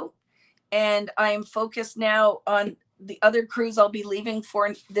come about. And I am focused now on the other cruise I'll be leaving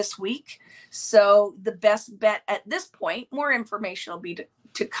for this week. So the best bet at this point, more information will be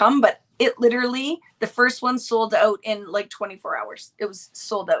to come, but it literally, the first one sold out in like 24 hours. It was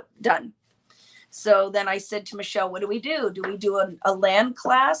sold out, done. So then I said to Michelle, what do we do? Do we do a land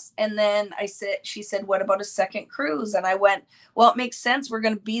class? And then she said, what about a second cruise? And I went, well, it makes sense. We're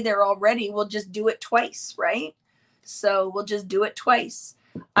going to be there already. We'll just do it twice, right? So we'll just do it twice.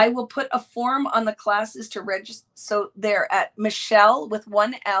 I will put a form on the classes to register. So they're at Michelle with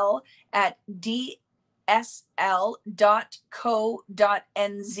 1 L at dsl.co.nz.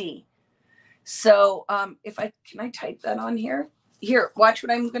 So can I type that on here? Here, watch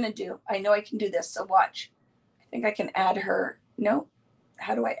what I'm going to do. I know I can do this. So watch. I think I can add her. No.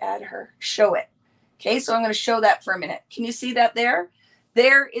 How do I add her? Show it. Okay. So I'm going to show that for a minute. Can you see that there?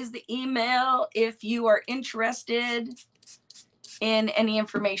 there is the email if you are interested in any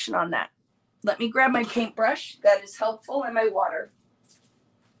information on that. Let me grab my paintbrush. That is helpful, and my water.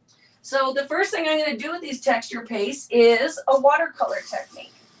 So the first thing I'm going to do with these texture pastes is a watercolor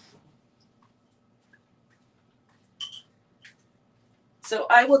technique. So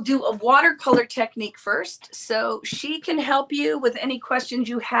I will do a watercolor technique first, so she can help you with any questions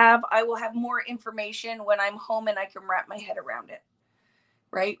you have. I will have more information when I'm home and I can wrap my head around it.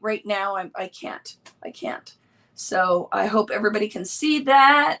 Right now I can't. So I hope everybody can see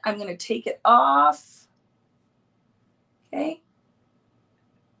that. I'm going to take it off. Okay.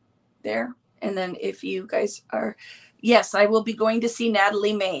 There. And then if you guys are, yes, I will be going to see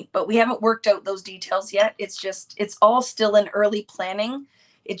Natalie May, but we haven't worked out those details yet. It's all still in early planning.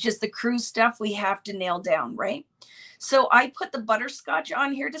 It's just the cruise stuff we have to nail down, right? So I put the butterscotch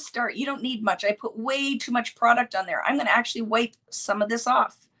on here to start. You don't need much. I put way too much product on there. I'm going to actually wipe some of this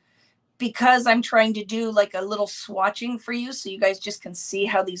off because I'm trying to do like a little swatching for you so you guys just can see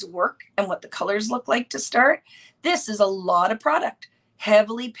how these work and what the colors look like to start. This is a lot of product,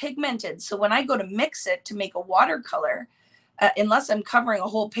 heavily pigmented. So when I go to mix it to make a watercolor, unless I'm covering a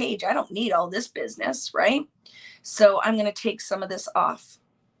whole page, I don't need all this business, right? So I'm going to take some of this off.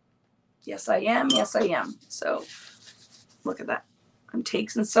 Yes, I am. Yes, I am. So look at that. I'm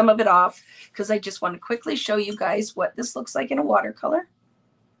taking some of it off because I just want to quickly show you guys what this looks like in a watercolor.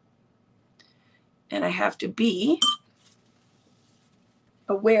 And I have to be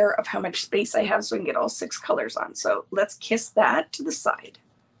aware of how much space I have so I can get all 6 colors on. So let's kiss that to the side.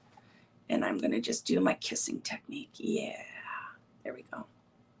 And I'm going to just do my kissing technique. Yeah, there we go.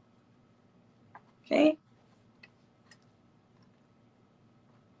 Okay.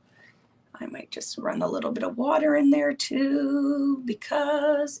 I might just run a little bit of water in there too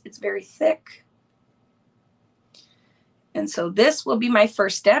because it's very thick. And so this will be my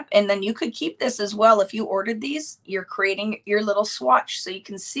first step. And then you could keep this as well. If you ordered these, you're creating your little swatch so you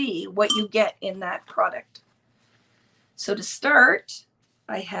can see what you get in that product. So to start,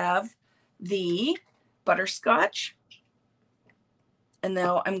 I have the butterscotch. And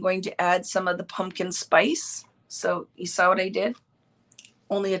now I'm going to add some of the pumpkin spice. So you saw what I did?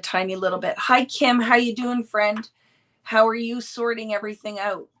 Only a tiny little bit. Hi, Kim. How you doing, friend? How are you sorting everything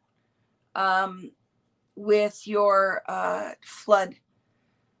out with your flood?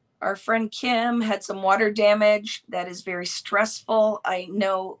 Our friend Kim had some water damage. That is very stressful. I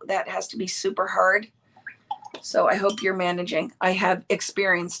know that has to be super hard. So I hope you're managing. I have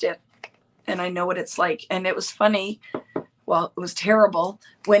experienced it, and I know what it's like. And it was funny. Well, it was terrible.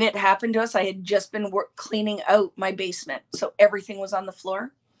 When it happened to us, I had just been cleaning out my basement. So everything was on the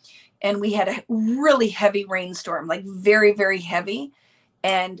floor. And we had a really heavy rainstorm, like very, very heavy.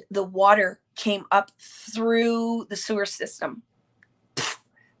 And the water came up through the sewer system,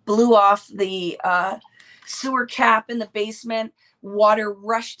 blew off the sewer cap in the basement. Water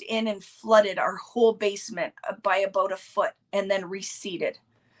rushed in and flooded our whole basement by about a foot and then receded.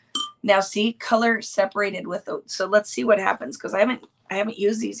 Now see, color separated with it. So let's see what happens because I haven't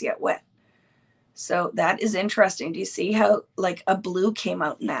used these yet wet. So that is interesting. Do you see how like a blue came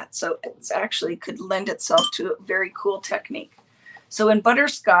out in that? So it's actually could lend itself to a very cool technique. So in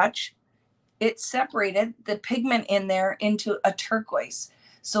butterscotch, it separated the pigment in there into a turquoise.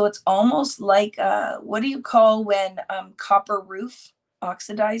 So it's almost like what do you call when copper roof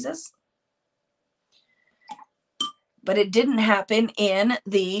oxidizes? But it didn't happen in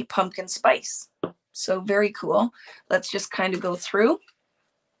the pumpkin spice. So very cool. Let's just kind of go through.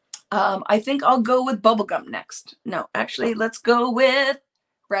 I think I'll go with bubblegum next. No, actually, let's go with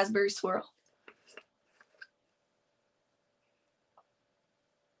raspberry swirl.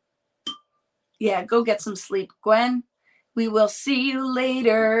 Yeah, go get some sleep, Gwen. We will see you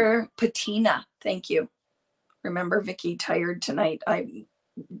later. Patina, thank you. Remember, Vicky, tired tonight. I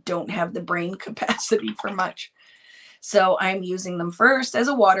don't have the brain capacity for much. So I'm using them first as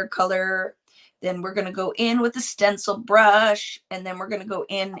a watercolor. Then we're going to go in with the stencil brush. And then we're going to go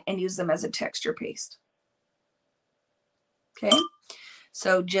in and use them as a texture paste. Okay.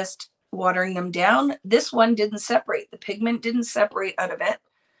 So just watering them down. This one didn't separate. The pigment didn't separate out of it.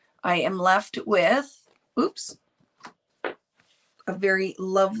 I am left with, oops, a very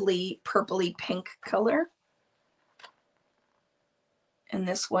lovely purpley pink color. And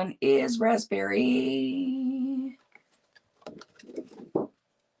this one is raspberry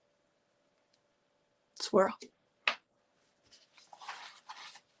swirl.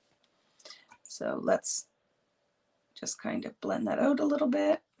 So let's just kind of blend that out a little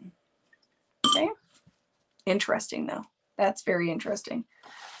bit. Okay. Interesting though. That's very interesting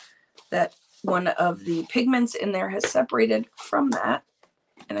that one of the pigments in there has separated from that.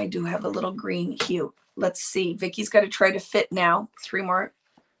 And I do have a little green hue. Let's see. Vicky's got to try to fit now 3 more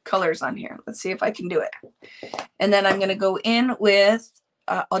colors on here. Let's see if I can do it. And then I'm going to go in with,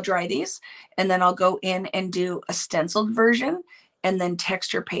 I'll dry these, and then I'll go in and do a stenciled version and then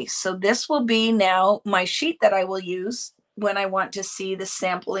texture paste. So this will be now my sheet that I will use when I want to see the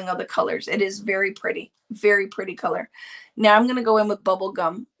sampling of the colors. It is very pretty color. Now I'm going to go in with bubble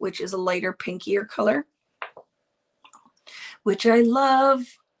gum, which is a lighter pinkier color, which I love.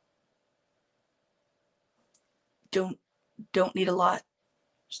 Don't need a lot.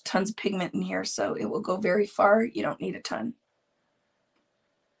 There's tons of pigment in here, so it will go very far. You don't need a ton.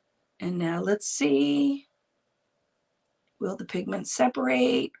 And now let's see. Will the pigment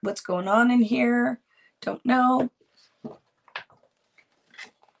separate? What's going on in here? Don't know. And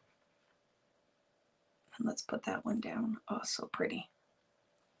let's put that one down. Oh, so pretty.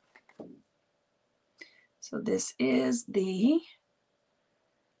 So this is the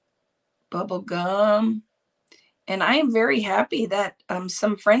bubble gum. And I am very happy that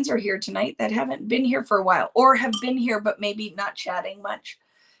some friends are here tonight that haven't been here for a while, or have been here but maybe not chatting much.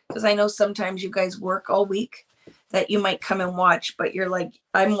 Because I know sometimes you guys work all week, that you might come and watch, but you're like,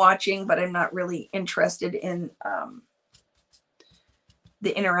 I'm watching, but I'm not really interested in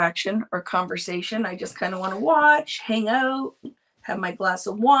the interaction or conversation. I just kind of want to watch, hang out, have my glass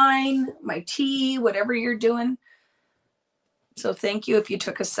of wine, my tea, whatever you're doing. So thank you if you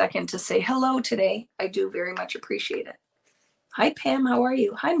took a second to say hello today. I do very much appreciate it. Hi, Pam. How are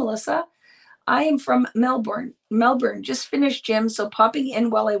you? Hi, Melissa. I am from Melbourne. Just finished gym, so popping in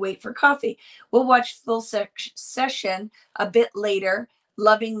while I wait for coffee. We'll watch full session a bit later.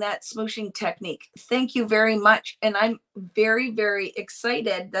 Loving that smooshing technique. Thank you very much. And I'm very, very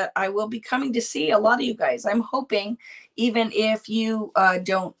excited that I will be coming to see a lot of you guys. I'm hoping, even if you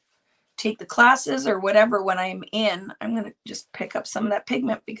don't take the classes or whatever, when I'm in, I'm going to just pick up some of that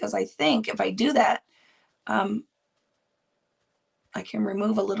pigment, because I think if I do that, I can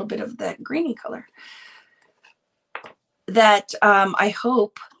remove a little bit of that greeny color. That I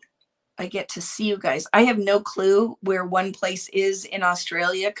hope I get to see you guys. I have no clue where one place is in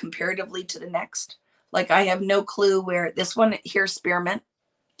Australia comparatively to the next. Like, I have no clue where this one here, Spearmint,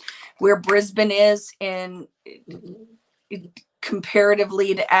 where Brisbane is in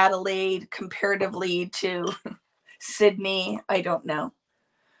comparatively to Adelaide, comparatively to Sydney. I don't know.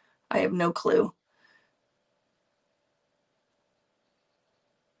 I have no clue.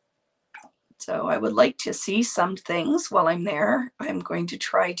 So I would like to see some things while I'm there. I'm going to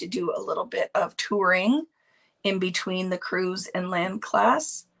try to do a little bit of touring in between the cruise and land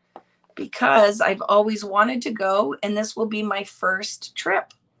class, because I've always wanted to go, and this will be my first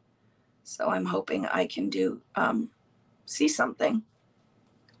trip. So I'm hoping I can do see something.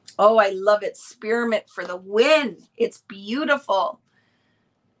 Oh, I love it. Spearmint for the win. It's beautiful.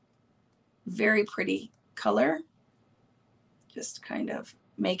 Very pretty color. Just kind of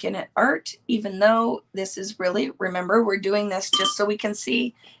making it art, even though this is really, remember, we're doing this just so we can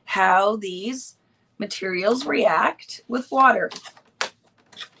see how these materials react with water.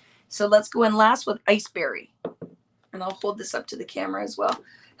 So let's go in last with Iceberry. And I'll hold this up to the camera as well.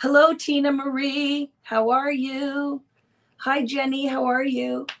 Hello, Tina Marie. How are you? Hi, Jenny. How are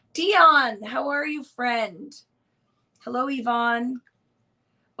you? Dion, how are you, friend? Hello, Yvonne.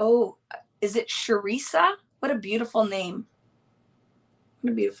 Oh, is it Sharisa? What a beautiful name.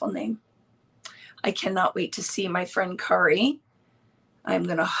 What a beautiful name. I cannot wait to see my friend Kari. I'm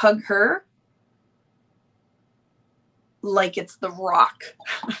going to hug her like it's The Rock.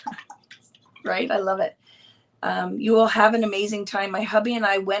 Right? I love it. You will have an amazing time. My hubby and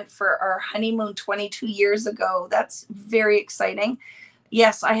I went for our honeymoon 22 years ago. That's very exciting.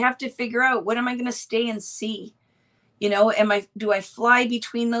 Yes, I have to figure out, what am I going to stay and see? You know, do I fly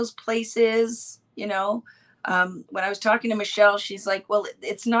between those places? You know, when I was talking to Michelle, she's like, well,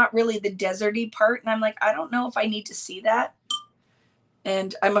 it's not really the deserty part. And I'm like, I don't know if I need to see that.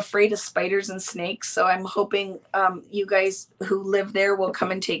 And I'm afraid of spiders and snakes. So I'm hoping you guys who live there will come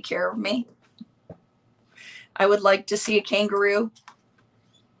and take care of me. I would like to see a kangaroo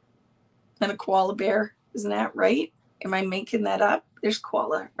and a koala bear. Isn't that right? Am I making that up? There's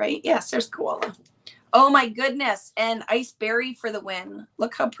koala, right? Yes, there's koala. Oh my goodness. And Iceberry for the win.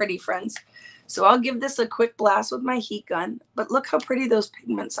 Look how pretty, friends. So I'll give this a quick blast with my heat gun, but look how pretty those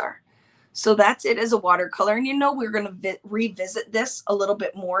pigments are. So that's it as a watercolor. And you know, we're going to revisit this a little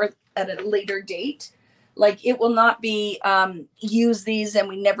bit more at a later date. Like, it will not be use these and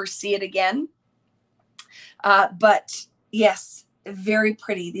we never see it again. But yes, very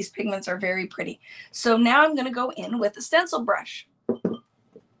pretty. These pigments are very pretty. So now I'm going to go in with a stencil brush.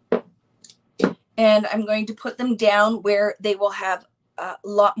 And I'm going to put them down where they will have a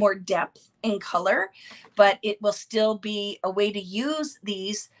lot more depth in color, but it will still be a way to use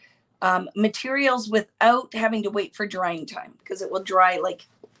these materials without having to wait for drying time, because it will dry like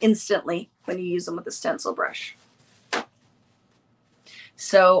instantly when you use them with a stencil brush.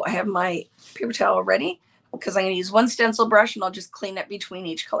 So I have my paper towel ready because I'm going to use one stencil brush and I'll just clean it between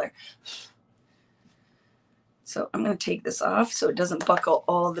each color. So I'm going to take this off so it doesn't buckle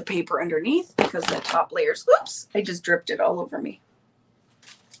all of the paper underneath, because the top layers, oops, I just dripped it all over me.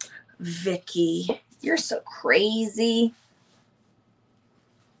 Vicky, you're so crazy.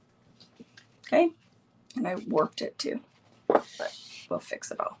 Okay, and I warped it too, but we'll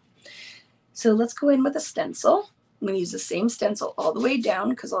fix it all. So let's go in with a stencil. I'm going to use the same stencil all the way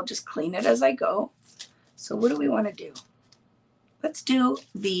down because I'll just clean it as I go. So what do we want to do? Let's do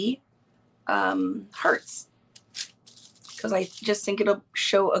the hearts, because I just think it'll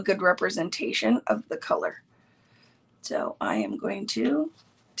show a good representation of the color. So I am going to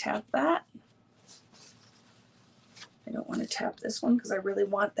tap that. I don't want to tap this one because I really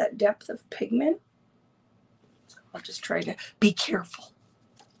want that depth of pigment. So I'll just try to be careful.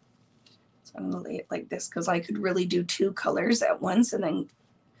 So I'm going to lay it like this because I could really do two colors at once and then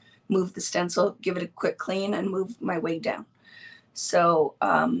move the stencil, give it a quick clean, and move my way down. So,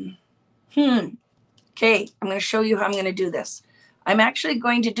 okay, I'm going to show you how I'm going to do this. I'm actually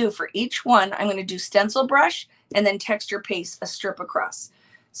going to do for each one, I'm going to do stencil brush and then texture paste a strip across.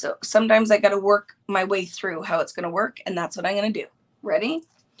 So sometimes I got to work my way through how it's going to work, and that's what I'm going to do. Ready?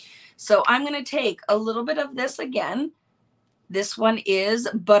 So I'm going to take a little bit of this again. This one is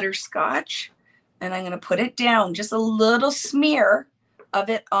butterscotch, and I'm going to put it down, just a little smear of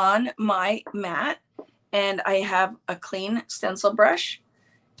it on my mat. And I have a clean stencil brush,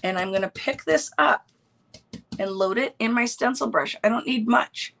 and I'm going to pick this up and load it in my stencil brush. I don't need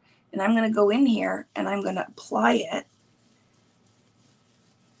much. And I'm going to go in here and I'm going to apply it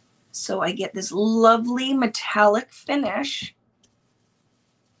so I get this lovely metallic finish,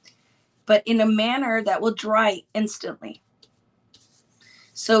 but in a manner that will dry instantly.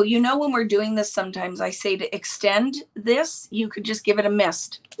 So, you know, when we're doing this, sometimes I say to extend this, you could just give it a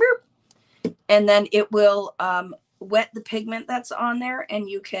mist, and then it will wet the pigment that's on there, and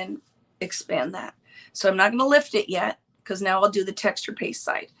you can expand that. So I'm not going to lift it yet because now I'll do the texture paste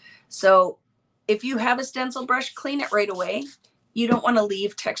side. So if you have a stencil brush, clean it right away. You don't want to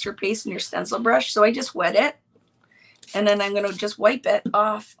leave texture paste in your stencil brush. So I just wet it, and then I'm going to just wipe it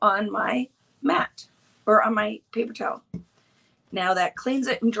off on my mat or on my paper towel. Now that cleans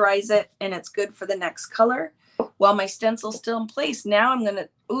it and dries it, and it's good for the next color while my stencil's still in place. Now I'm going to,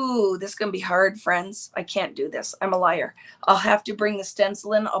 ooh, this is going to be hard, friends. I can't do this. I'm a liar. I'll have to bring the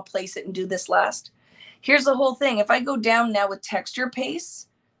stencil in. I'll place it and do this last. Here's the whole thing. If I go down now with texture paste,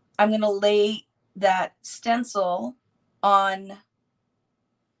 I'm going to lay that stencil on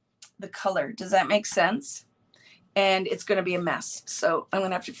the color. Does that make sense? And it's going to be a mess. So I'm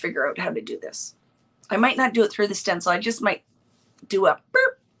going to have to figure out how to do this. I might not do it through the stencil. I just might do a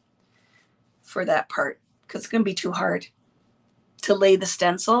burp for that part because it's going to be too hard to lay the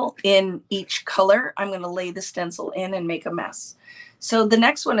stencil in each color. I'm going to lay the stencil in and make a mess. So the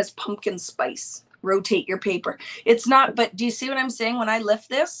next one is pumpkin spice. Rotate your paper. It's not, but do you see what I'm saying? When I lift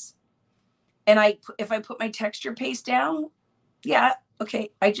this and if I put my texture paste down, yeah,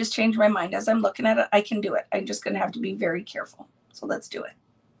 okay, I just changed my mind. As I'm looking at it, I can do it. I'm just going to have to be very careful. So let's do it.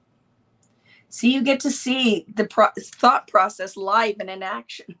 See, you get to see the thought process live and in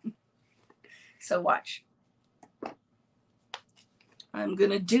action. So watch. I'm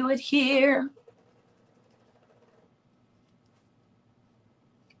going to do it here.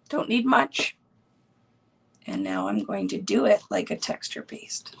 Don't need much. And now I'm going to do it like a texture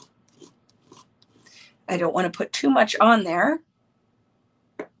paste. I don't want to put too much on there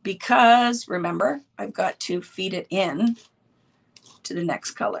because, remember, I've got to feed it in to the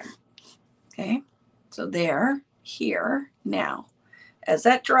next color. Okay, so there, here, now. As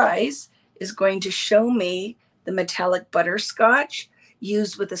that dries, is going to show me the metallic butterscotch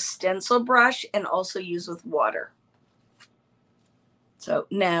used with a stencil brush and also used with water. So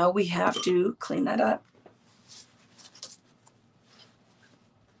now we have to clean that up.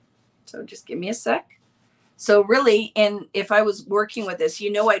 So just give me a sec. So really, if I was working with this,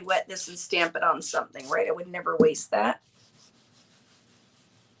 you know, I'd wet this and stamp it on something, right? I would never waste that.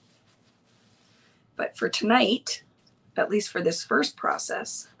 But for tonight, at least for this first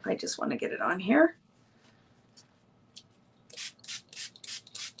process, I just want to get it on here.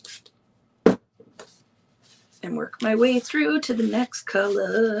 And work my way through to the next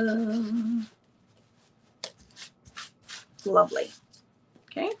color. Lovely.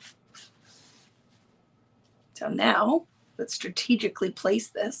 Okay. So now Let's strategically place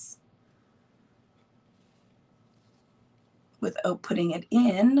this without putting it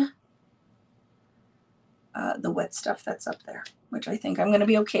in the wet stuff that's up there, which I think I'm going to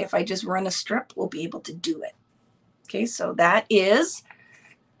be okay. If I just run a strip, we'll be able to do it. Okay, so that is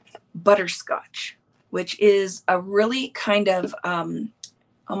butterscotch, which is a really kind of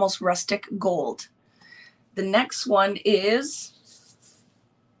almost rustic gold. The next one is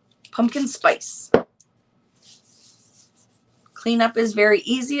pumpkin spice. Cleanup is very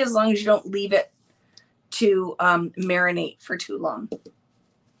easy as long as you don't leave it to marinate for too long.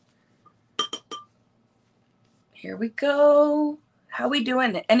 Here we go. How we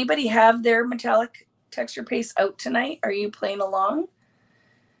doing? Anybody have their metallic texture paste out tonight? Are you playing along?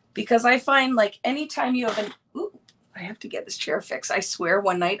 Because I find like anytime you have an, ooh, I have to get this chair fixed. I swear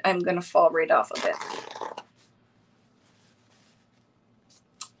one night I'm going to fall right off of it.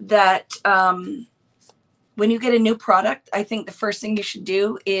 That when you get a new product, I think the first thing you should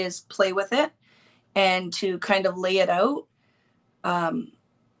do is play with it and to kind of lay it out by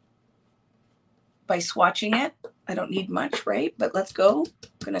swatching it. I don't need much, right? But let's go. I'm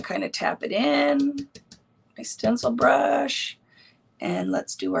going to kind of tap it in. My stencil brush. And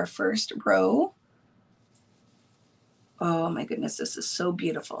let's do our first row. Oh my goodness, this is so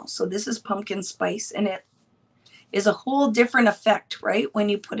beautiful. So this is pumpkin spice, and it is a whole different effect, right? When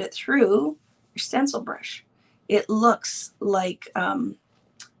you put it through your stencil brush, it looks like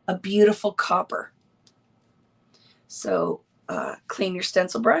a beautiful copper. So clean your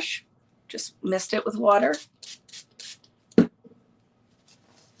stencil brush. Just mist it with water. A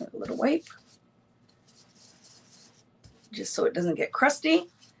little wipe. Just so it doesn't get crusty.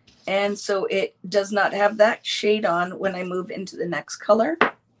 And so it does not have that shade on when I move into the next color.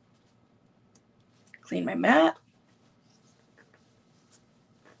 Clean my mat.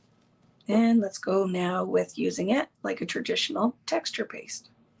 And let's go now with using it like a traditional texture paste.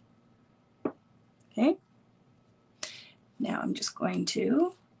 Okay. Now I'm just going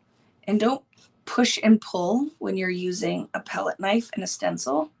to, and don't push and pull when you're using a palette knife and a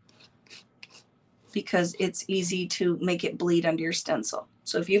stencil, because it's easy to make it bleed under your stencil.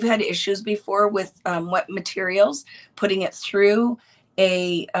 So if you've had issues before with wet materials, putting it through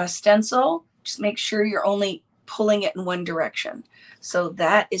a stencil, just make sure you're only pulling it in one direction. So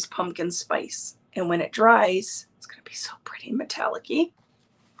that is pumpkin spice. And when it dries, it's going to be so pretty metallic-y.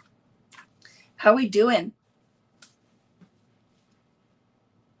 How we doing?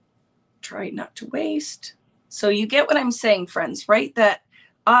 Try not to waste. So you get what I'm saying, friends, right? That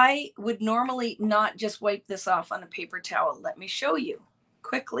I would normally not just wipe this off on a paper towel. Let me show you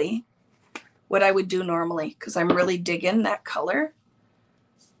quickly what I would do normally, because I'm really digging that color.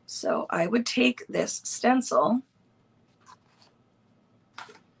 So I would take this stencil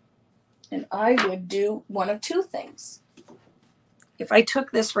and I would do one of two things. If I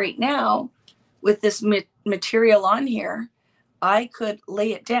took this right now with this material on here, I could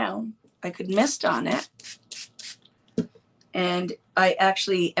lay it down. I could mist on it. And I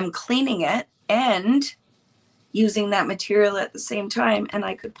actually am cleaning it and using that material at the same time, and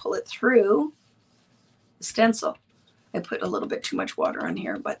I could pull it through the stencil. I put a little bit too much water on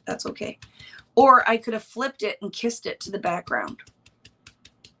here, but that's okay. Or I could have flipped it and kissed it to the background.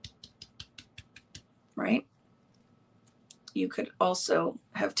 Right? You could also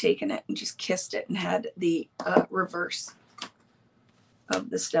have taken it and just kissed it and had the reverse of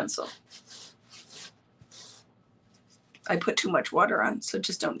the stencil. I put too much water on, so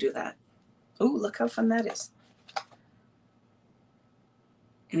just don't do that. Oh, look how fun that is.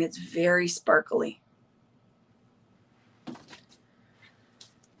 And it's very sparkly.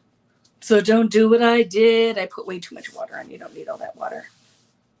 So don't do what I did. I put way too much water on. You don't need all that water.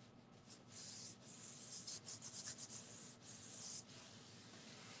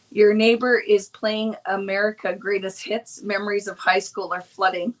 Your neighbor is playing America Greatest Hits. Memories of high school are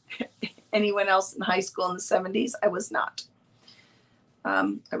flooding. Anyone else in high school in the 70s? I was not.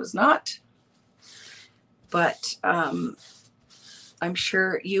 I was not. But I'm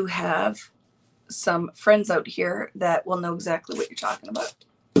sure you have some friends out here that will know exactly what you're talking about.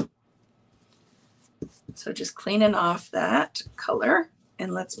 So just cleaning off that color,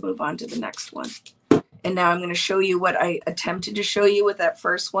 and let's move on to the next one. And now I'm going to show you what I attempted to show you with that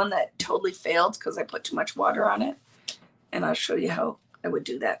first one that totally failed because I put too much water on it. And I'll show you how I would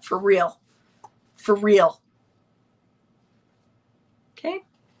do that for real. For real. Okay.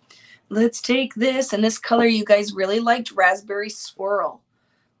 Let's take this, and this color you guys really liked, Raspberry Swirl.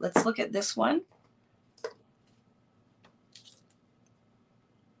 Let's look at this one.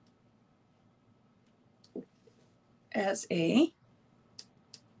 As a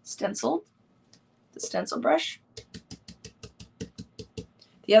stencil, the stencil brush.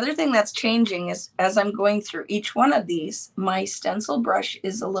 The other thing that's changing is as I'm going through each one of these, my stencil brush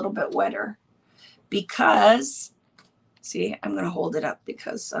is a little bit wetter because, see, I'm going to hold it up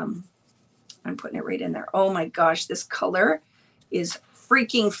because I'm putting it right in there. Oh my gosh, this color is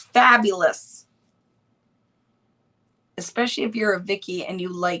freaking fabulous. Especially if you're a Vicky and you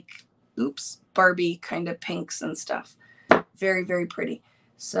like, oops, Barbie kind of pinks and stuff. Very, very pretty.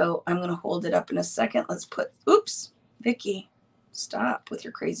 So I'm going to hold it up in a second. Let's put, oops, Vicky, stop with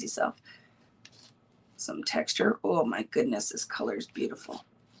your crazy self. Some texture. Oh my goodness, this color is beautiful.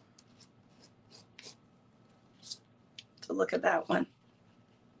 So look at that one.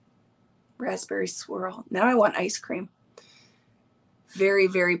 Raspberry swirl. Now I want ice cream. Very,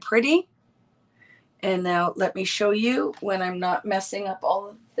 very pretty. And now let me show you when I'm not messing up all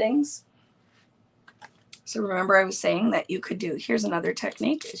of the things. So remember I was saying that you could do, here's another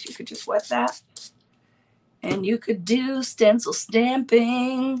technique, is you could just wet that. And you could do stencil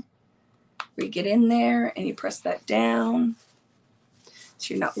stamping. Where you get in there and you press that down.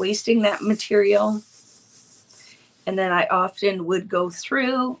 So you're not wasting that material. And then I often would go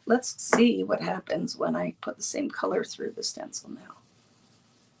through, let's see what happens when I put the same color through the stencil now.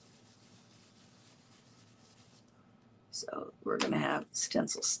 So we're going to have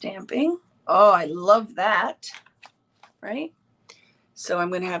stencil stamping. Oh, I love that, right? So I'm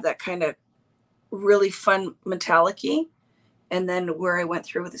going to have that kind of really fun metallic-y. And then where I went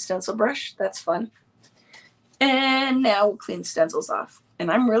through with the stencil brush, that's fun. And now we'll clean stencils off. And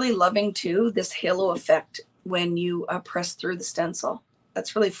I'm really loving, too, this halo effect when you press through the stencil.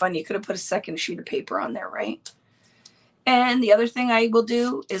 That's really fun. You could have put a second sheet of paper on there, right? And the other thing I will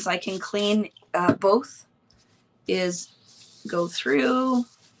do is I can clean both, is go through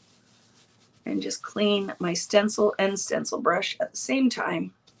and just clean my stencil and stencil brush at the same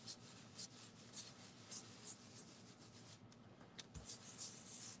time.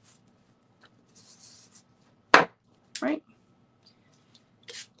 Right?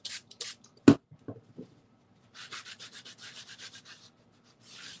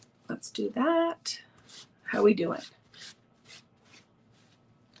 Let's do that. How we doing?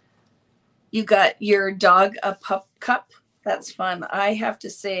 You got your dog a pup cup. That's fun. I have to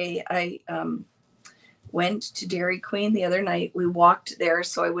say, I went to Dairy Queen the other night. We walked there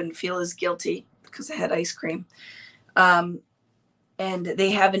so I wouldn't feel as guilty because I had ice cream. And they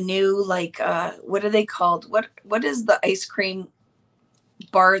have a new, like, what are they called? What is the ice cream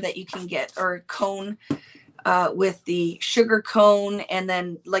bar that you can get, or a cone with the sugar cone and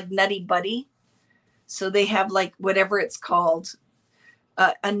then like Nutty Buddy? So they have like whatever it's called,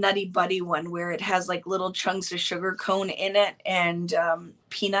 a Nutty Buddy one where it has like little chunks of sugar cone in it and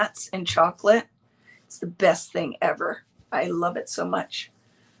peanuts and chocolate. It's the best thing ever. I love it so much.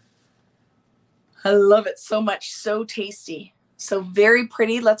 I love it so much. So tasty. So very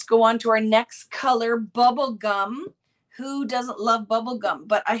pretty. Let's go on to our next color, bubble gum. Who doesn't love bubble gum?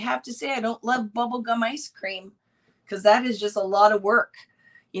 But I have to say I don't love bubble gum ice cream because that is just a lot of work.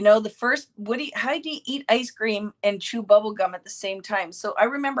 You know, how do you eat ice cream and chew bubble gum at the same time? So I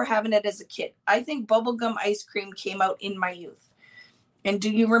remember having it as a kid. I think bubble gum ice cream came out in my youth. And do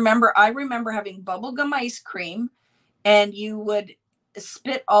you remember? I remember having bubble gum ice cream and you would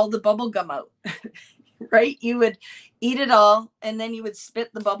spit all the bubble gum out. Right? You would eat it all and then you would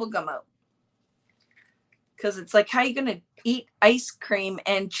spit the bubble gum out. Because it's like, how are you going to eat ice cream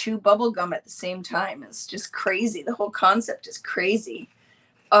and chew bubble gum at the same time? It's just crazy. The whole concept is crazy.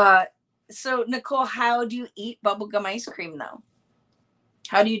 So Nicole, how do you eat bubble gum ice cream though?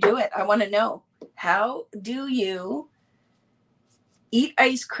 How do you do it? I want to know. How do you eat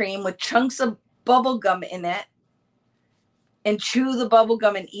ice cream with chunks of bubble gum in it and chew the bubble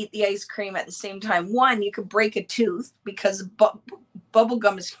gum and eat the ice cream at the same time? One, you could break a tooth because bubble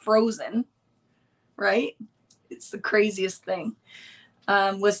gum is frozen, right? It's the craziest thing.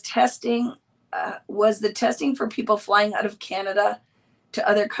 Was the testing for people flying out of Canada to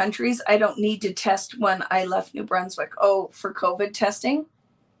other countries? I don't need to test when I left New Brunswick. Oh, for COVID testing?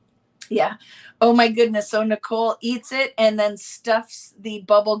 Yeah. Oh my goodness. So Nicole eats it and then stuffs the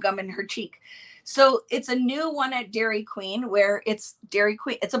bubble gum in her cheek. So it's a new one at Dairy Queen where it's Dairy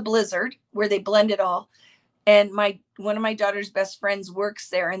Queen. It's a Blizzard where they blend it all. And one of my daughter's best friends works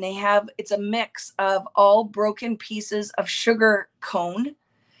there and it's a mix of all broken pieces of sugar cone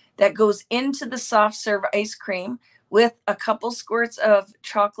that goes into the soft serve ice cream with a couple squirts of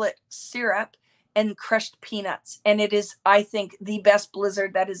chocolate syrup and crushed peanuts. And it is, I think, the best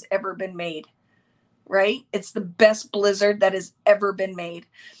Blizzard that has ever been made, right? It's the best Blizzard that has ever been made.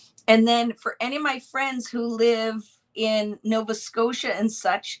 And then for any of my friends who live in Nova Scotia and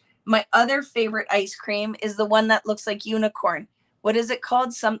such, my other favorite ice cream is the one that looks like unicorn, What is it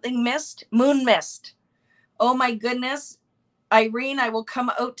called? Something mist? Moon mist. Oh my goodness. Irene, I will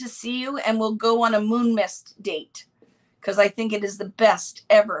come out to see you and we'll go on a moon mist date because I think it is the best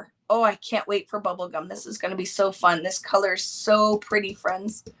ever. Oh, I can't wait for bubblegum. This is going to be so fun. This color is so pretty,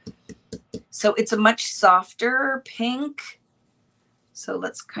 friends. So it's a much softer pink. So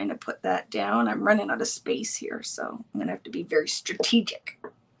let's kind of put that down. I'm running out of space here, so I'm going to have to be very strategic.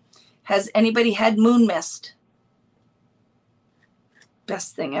 Has anybody had moon mist?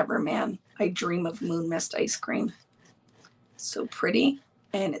 Best thing ever, man. I dream of moon mist ice cream. So pretty,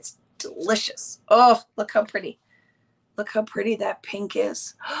 and it's delicious. Oh, look how pretty. Look how pretty that pink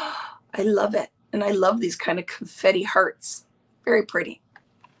is. I love it. And I love these kind of confetti hearts. Very pretty.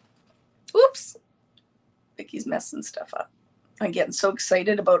 Oops. Vicky's messing stuff up. I'm getting so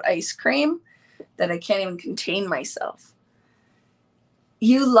excited about ice cream that I can't even contain myself.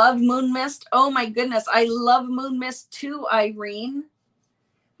 You love moon mist? Oh my goodness. I love moon mist too, Irene.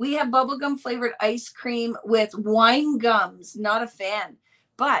 We have bubblegum flavored ice cream with wine gums. Not a fan.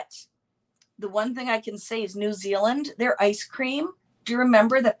 But the one thing I can say is New Zealand, their ice cream. Do you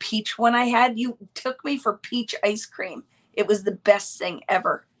remember the peach one I had? You took me for peach ice cream. It was the best thing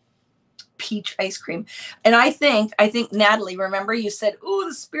ever. Peach ice cream. And I think Natalie, remember you said, oh,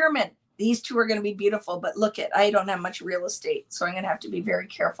 the spearmint. These two are going to be beautiful. But look at, I don't have much real estate. So I'm going to have to be very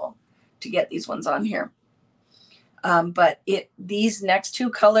careful to get these ones on here. But these next two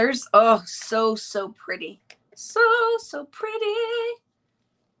colors, oh, so pretty. So pretty.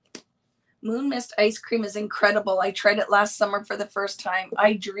 Moon Mist ice cream is incredible. I tried it last summer for the first time.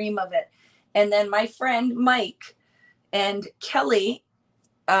 I dream of it. And then my friend Mike and Kelly,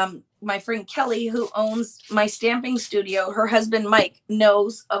 my friend Kelly, who owns my stamping studio, her husband Mike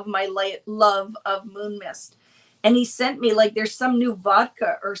knows of my love of Moon Mist. And he sent me, like, there's some new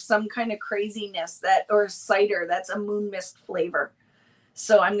vodka or some kind of craziness or cider that's a Moon Mist flavor.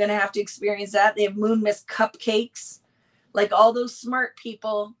 So I'm going to have to experience that. They have Moon Mist cupcakes. Like, all those smart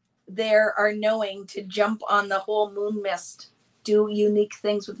people there are knowing to jump on the whole Moon Mist, do unique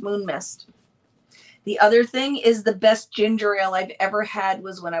things with Moon Mist. The other thing is the best ginger ale I've ever had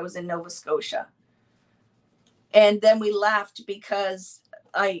was when I was in Nova Scotia. And then we laughed because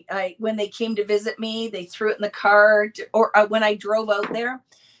when they came to visit me, they threw it in the car. When I drove out there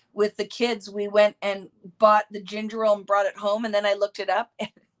with the kids, we went and bought the ginger ale and brought it home. And then I looked it up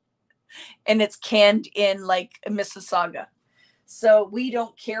and it's canned in like Mississauga. So we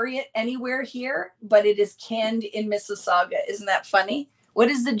don't carry it anywhere here, but it is canned in Mississauga. Isn't that funny? What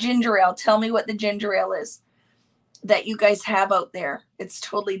is the ginger ale? Tell me what the ginger ale is that you guys have out there. It's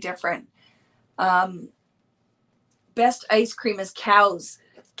totally different. Best ice cream is Cows.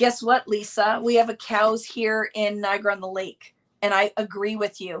 Guess what, Lisa? We have a Cows here in Niagara-on-the-Lake, and I agree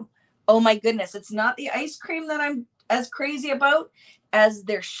with you. Oh my goodness, it's not the ice cream that I'm as crazy about as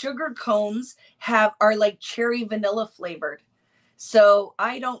their sugar cones are like cherry vanilla flavored. So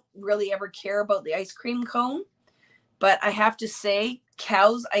I don't really ever care about the ice cream cone, but I have to say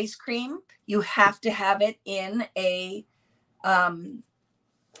Cows ice cream, you have to have it in a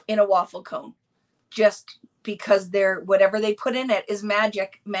waffle cone, just because whatever they put in it is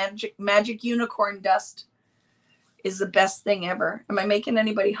magic unicorn dust is the best thing ever. Am I making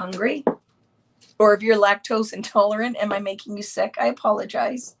anybody hungry? Or if you're lactose intolerant, am I making you sick? I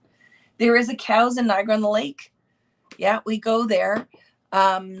apologize. There is a Cows in Niagara-on-the-Lake. Yeah, we go there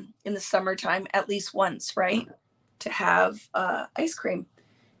in the summertime at least once, right? To have ice cream.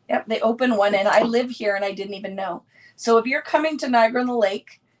 Yep, they open one, and I live here and I didn't even know. So if you're coming to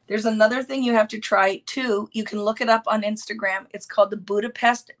Niagara-on-the-Lake, there's another thing you have to try too. You can look it up on Instagram. It's called the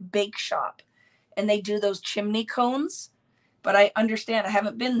Budapest Bake Shop. And they do those chimney cones. But I understand, I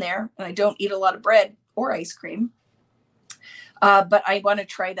haven't been there, and I don't eat a lot of bread or ice cream. But I want to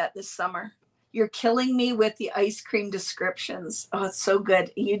try that this summer. You're killing me with the ice cream descriptions. Oh, it's so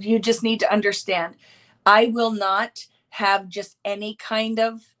good. You just need to understand. I will not have just any kind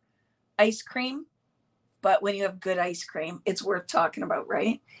of ice cream. But when you have good ice cream, it's worth talking about,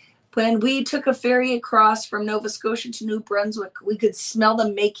 right? When we took a ferry across from Nova Scotia to New Brunswick, we could smell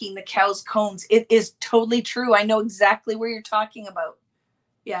them making the Cows cones. It is totally true. I know exactly where you're talking about.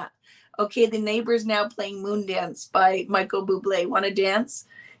 Yeah. Okay, the neighbor's now playing Moon Dance by Michael Bublé. Want to dance?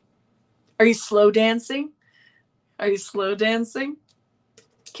 Are you slow dancing? Are you slow dancing?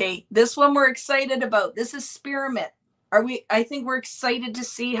 Okay, this one we're excited about. This is Spearmint. I think we're excited to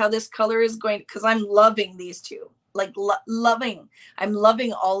see how this color is going, because I'm loving these two. Like loving. I'm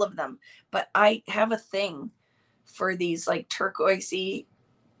loving all of them. But I have a thing for these like turquoisey,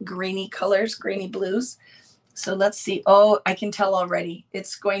 greeny colors, greeny blues. So let's see. Oh, I can tell already.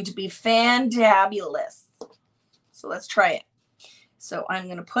 It's going to be fantabulous. So let's try it. So I'm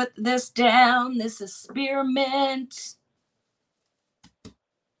going to put this down. This is spearmint.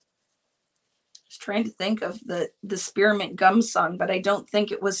 Just trying to think of the spearmint gum song, but I don't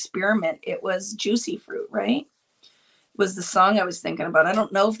think it was spearmint. It was juicy fruit, right? Was the song I was thinking about. I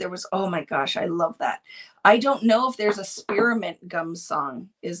don't know if there was, oh my gosh, I love that. I don't know if there's a spearmint gum song.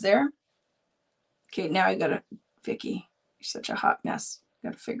 Is there? Okay, now I gotta, Vicky, you're such a hot mess.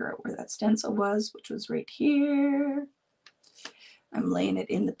 Gotta figure out where that stencil was, which was right here. I'm laying it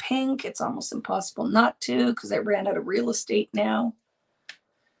in the pink. It's almost impossible not to because I ran out of real estate now.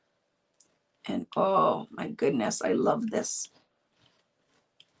 And oh my goodness, I love this.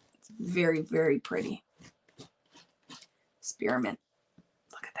 It's very, very pretty. Spearmint.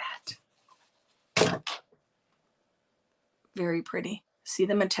 Look at that. Very pretty. See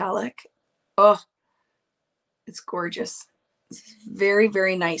the metallic? Oh, it's gorgeous. It's very,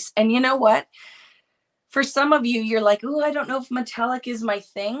 very nice. And you know what? For some of you, you're like, oh, I don't know if metallic is my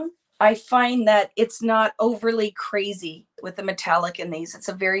thing. I find that it's not overly crazy with the metallic in these. It's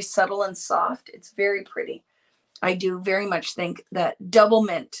a very subtle and soft. It's very pretty. I do very much think that double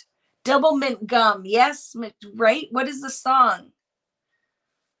mint gum. Yes, right? What is the song?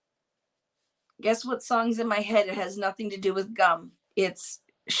 Guess what song's in my head? It has nothing to do with gum. It's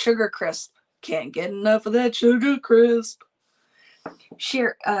Sugar Crisp. Can't get enough of that Sugar Crisp.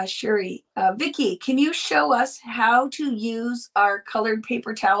 Sherry, Vicky, can you show us how to use our colored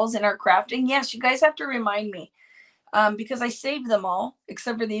paper towels in our crafting? Yes, you guys have to remind me because I saved them all,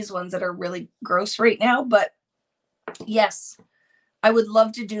 except for these ones that are really gross right now. But yes, I would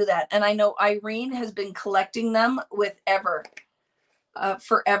love to do that. And I know Irene has been collecting them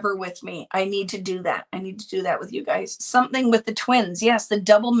forever with me. I need to do that. I need to do that with you guys. Something with the twins. Yes, the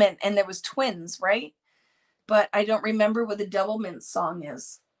double mint. And there was twins, right? But I don't remember what the double mint song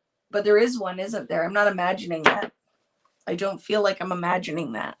is. But there is one, isn't there? I'm not imagining that. I don't feel like I'm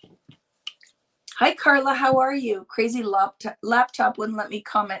imagining that. Hi, Carla. How are you? Crazy laptop wouldn't let me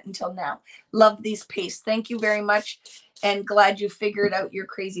comment until now. Love these pastes. Thank you very much. And glad you figured out your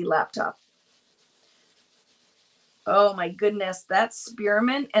crazy laptop. Oh, my goodness. That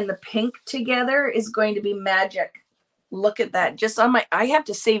spearmint and the pink together is going to be magic. Look at that. Just on my, I have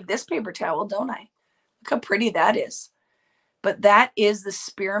to save this paper towel, don't I? Look how pretty that is. But that is the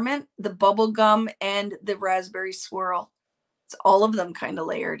spearmint, the bubble gum, and the raspberry swirl. It's all of them kind of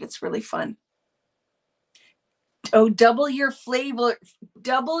layered. It's really fun. Oh, double your flavor,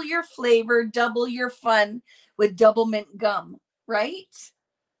 double your fun with double mint gum, right?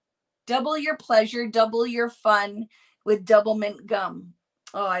 Double your pleasure, double your fun with double mint gum.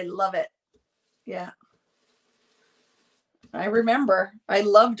 Oh, I love it. Yeah. I remember I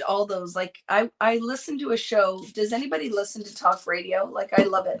loved all those. Like I listened to a show. Does anybody listen to talk radio? Like I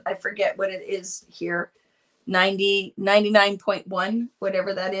love it. I forget what it is here. 99.1,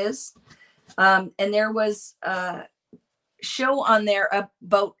 whatever that is. And there was a show on there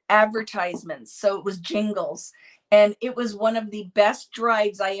about advertisements. So it was jingles. And it was one of the best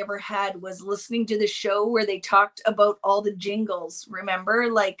drives I ever had was listening to the show where they talked about all the jingles. Remember,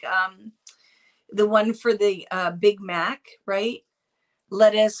 like the one for the Big Mac, right?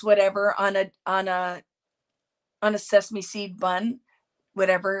 Lettuce, whatever, on a sesame seed bun,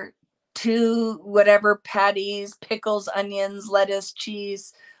 whatever, 2 whatever patties, pickles, onions, lettuce,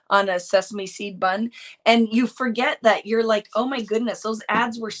 cheese on a sesame seed bun. And you forget that. You're like, oh my goodness, those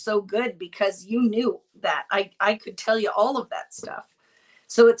ads were so good because you knew that. I could tell you all of that stuff.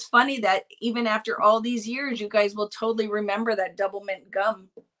 So it's funny that even after all these years, you guys will totally remember that double mint gum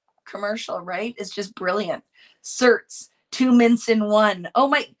commercial, right? It's just brilliant. Certs, 2 mints in 1. Oh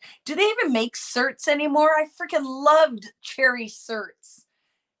my, do they even make certs anymore? I freaking loved cherry certs.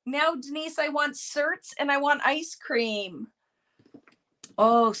 Now, Denise, I want certs and I want ice cream.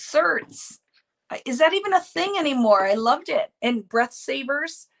 Oh, certs. Is that even a thing anymore? I loved it. And breath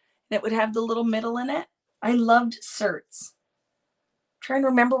savers, and it would have the little middle in it. I loved certs. I'm trying to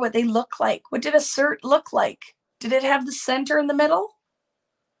remember what they look like. What did a cert look like? Did it have the center in the middle?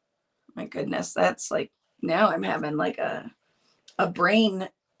 My goodness, that's like, now I'm having like a brain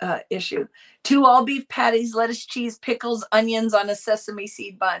issue. 2 all beef patties, lettuce, cheese, pickles, onions on a sesame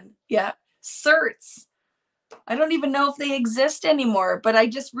seed bun. Yeah, certs. I don't even know if they exist anymore, but I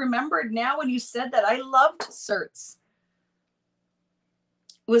just remembered now when you said that. I loved certs.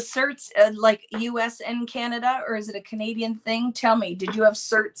 Was certs like US and Canada, or is it a Canadian thing? Tell me, did you have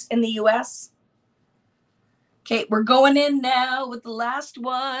certs in the US? Okay, we're going in now with the last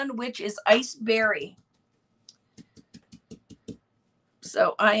one, which is ice berry.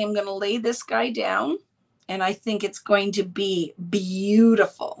 So I am going to lay this guy down, and I think it's going to be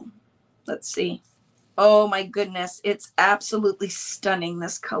beautiful. Let's see. Oh my goodness. It's absolutely stunning,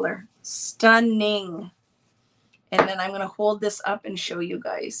 this color. Stunning. And then I'm going to hold this up and show you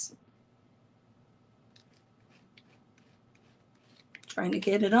guys. Trying to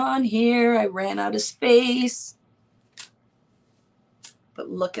get it on here. I ran out of space. But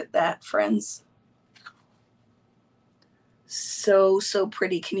look at that, friends. So, so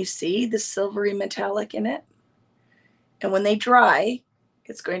pretty. Can you see the silvery metallic in it? And when they dry,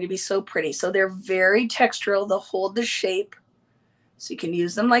 it's going to be so pretty. So they're very textural. They'll hold the shape. So you can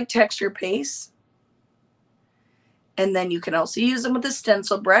use them like texture paste. And then you can also use them with a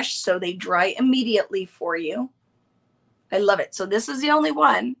stencil brush so they dry immediately for you. I love it. So this is the only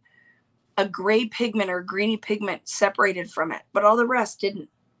one, a gray pigment or a greeny pigment separated from it, but all the rest didn't.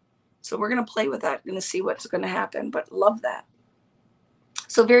 So we're going to play with that. Going to see what's going to happen, but love that.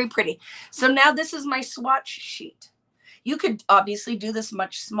 So very pretty. So now this is my swatch sheet. You could obviously do this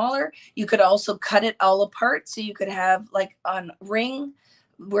much smaller. You could also cut it all apart. So you could have like on ring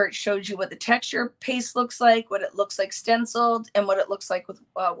where it shows you what the texture paste looks like, what it looks like stenciled, and what it looks like with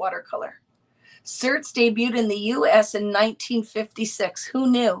watercolor. Certs debuted in the US in 1956.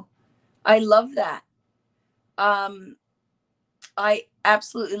 Who knew? I love that. I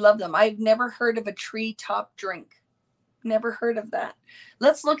absolutely love them. I've never heard of a treetop drink. Never heard of that.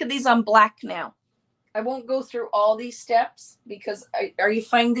 Let's look at these on black now. I won't go through all these steps because are you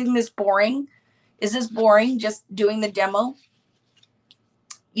finding this boring? Is this boring just doing the demo?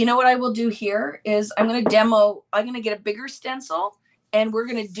 You know what I will do here is I'm going to demo. I'm going to get a bigger stencil and we're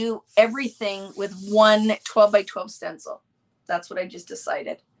going to do everything with one 12 by 12 stencil. That's what I just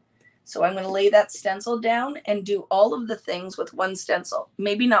decided. So I'm going to lay that stencil down and do all of the things with one stencil.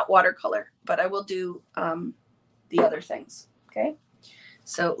 Maybe not watercolor, but I will do the other things. Okay.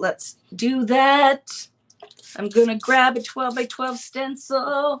 So let's do that. I'm going to grab a 12 by 12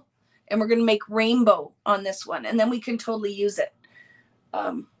 stencil and we're going to make rainbow on this one. And then we can totally use it.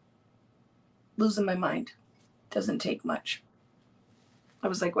 Losing my mind. Doesn't take much. I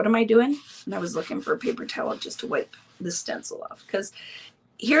was like, what am I doing? And I was looking for a paper towel just to wipe the stencil off. Because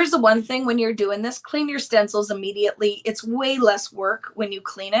here's the one thing when you're doing this, clean your stencils immediately. It's way less work when you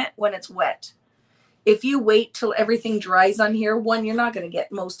clean it when it's wet. If you wait till everything dries on here, one, you're not going to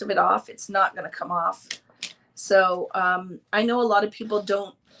get most of it off. It's not going to come off. So I know a lot of people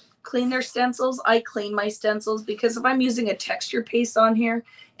don't clean their stencils. I clean my stencils because if I'm using a texture paste on here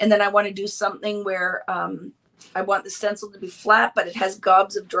and then I want to do something where I want the stencil to be flat, but it has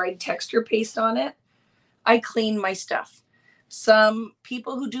gobs of dried texture paste on it, I clean my stuff. Some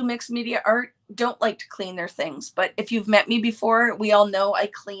people who do mixed media art don't like to clean their things. But if you've met me before, we all know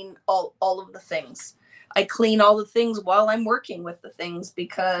I clean all of the things. I clean all the things while I'm working with the things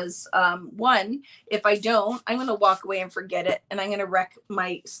because, one, if I don't, I'm going to walk away and forget it. And I'm going to wreck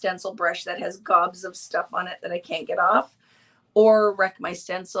my stencil brush that has gobs of stuff on it that I can't get off, or wreck my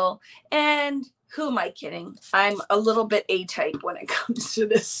stencil. And who am I kidding? I'm a little bit A-type when it comes to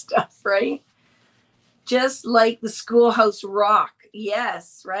this stuff, right? Just like the Schoolhouse Rock.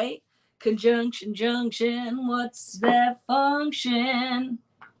 Yes, right? Conjunction, junction, what's that function?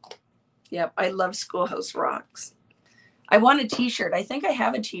 Yep, I love Schoolhouse Rocks. I want a t-shirt. I think I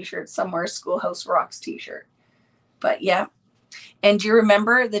have a t-shirt somewhere, Schoolhouse Rocks t-shirt. But yeah. And do you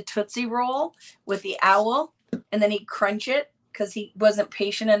remember the Tootsie Roll with the owl? And then he'd crunch it because he wasn't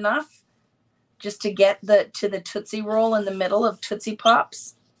patient enough just to get to the Tootsie Roll in the middle of Tootsie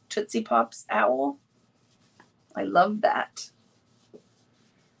Pops. Tootsie Pops owl. I love that.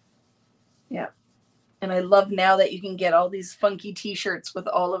 Yeah. And I love now that you can get all these funky t-shirts with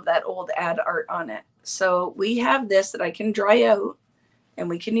all of that old ad art on it. So we have this that I can dry out and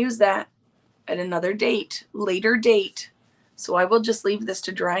we can use that at another date, later date. So I will just leave this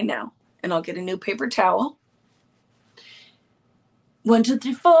to dry now and I'll get a new paper towel. 1, 2,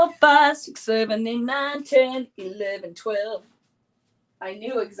 3, 4, 5, 6, 7, 8, 9, 10, 11, 12. I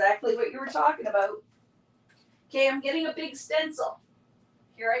knew exactly what you were talking about. Okay, I'm getting a big stencil.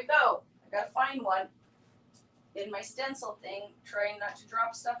 Here I go. I gotta find one. In my stencil thing, trying not to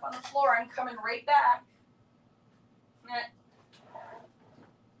drop stuff on the floor. I'm coming right back.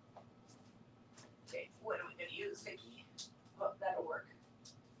 Okay, what are we going to use, Vicki? Oh, that'll work.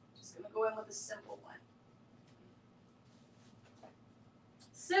 Just going to go in with a simple one.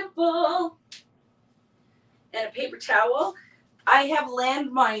 Simple. And a paper towel. I have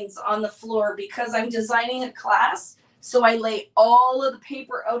landmines on the floor because I'm designing a class. So I lay all of the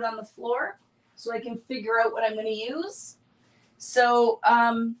paper out on the floor so I can figure out what I'm going to use. So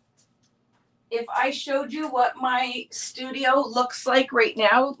if I showed you what my studio looks like right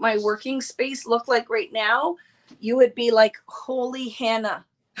now, my working space look like right now, you would be like, holy Hannah,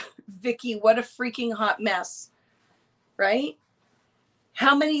 Vicky, what a freaking hot mess, right?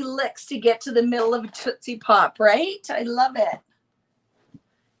 How many licks to get to the middle of a Tootsie Pop, right? I love it.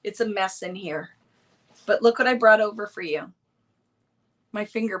 It's a mess in here. But look what I brought over for you. My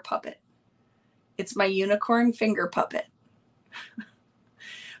finger puppet. It's my unicorn finger puppet.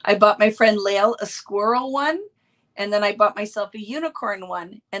 I bought my friend Lael a squirrel one, and then I bought myself a unicorn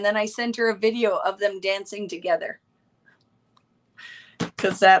one, and then I sent her a video of them dancing together,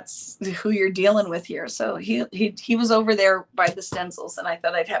 because that's who you're dealing with here. So he was over there by the stencils, and I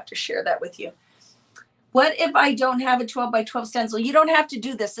thought I'd have to share that with you. What if I don't have a 12 by 12 stencil? You don't have to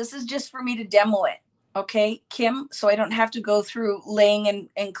do this. This is just for me to demo it. Okay, Kim, so I don't have to go through laying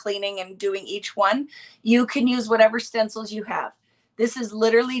and cleaning and doing each one. You can use whatever stencils you have. This is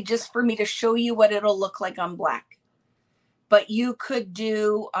literally just for me to show you what it'll look like on black. But you could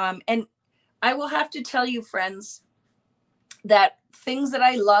do, and I will have to tell you, friends, that things that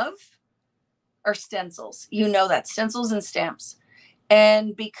I love are stencils. You know that, stencils and stamps.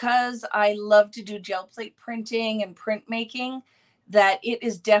 And because I love to do gel plate printing and printmaking, that it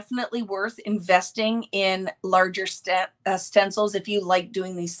is definitely worth investing in larger stencils if you like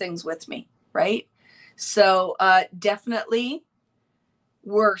doing these things with me, right? So definitely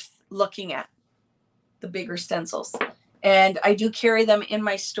worth looking at the bigger stencils. And I do carry them in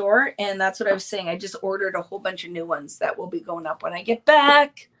my store, and that's what I was saying. I just ordered a whole bunch of new ones that will be going up when I get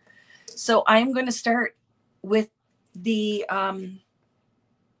back. So I'm going to start with the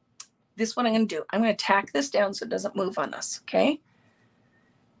this one I'm going to do. I'm going to tack this down so it doesn't move on us, okay?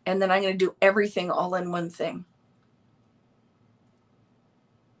 And then I'm going to do everything all in one thing.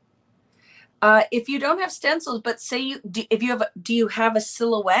 If you don't have stencils, but say you do, if you have, do you have a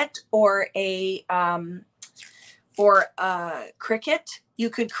silhouette or a cricket?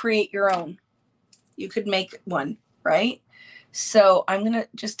 You could create your own. You could make one, right? So I'm going to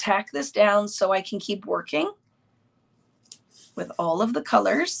just tack this down so I can keep working with all of the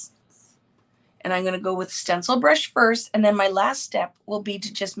colors. And I'm going to go with stencil brush first. And then my last step will be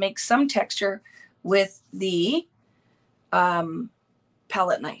to just make some texture with the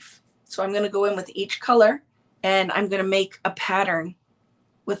palette knife. So I'm going to go in with each color, and I'm going to make a pattern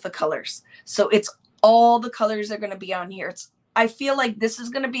with the colors. So it's all the colors are going to be on here. I feel like this is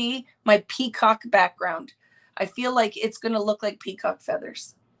going to be my peacock background. I feel like it's going to look like peacock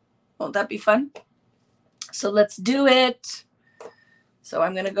feathers. Won't that be fun? So let's do it. So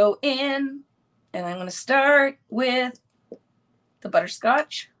I'm going to go in, and I'm going to start with the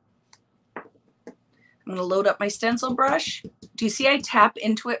butterscotch. I'm going to load up my stencil brush. Do you see I tap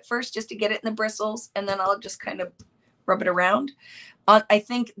into it first just to get it in the bristles, and then I'll just kind of rub it around? I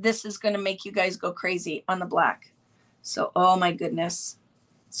think this is going to make you guys go crazy on the black. So, oh my goodness.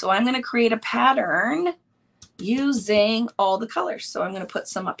 So I'm going to create a pattern using all the colors. So I'm going to put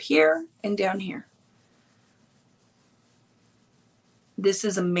some up here and down here. This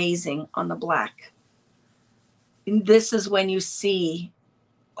is amazing on the black. And this is when you see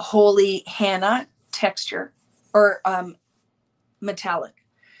Holy Hannah texture or metallic.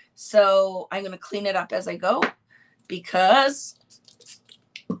 So I'm going to clean it up as I go, because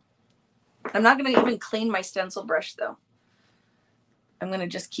I'm not going to even clean my stencil brush though. I'm going to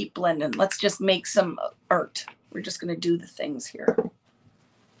just keep blending. Let's just make some art. We're just going to do the things here.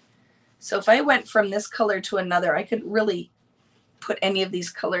 So if I went from this color to another, I could really put any of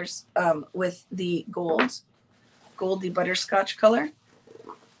these colors with the goldy butterscotch color.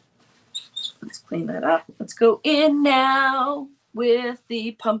 Let's clean that up. Let's go in now with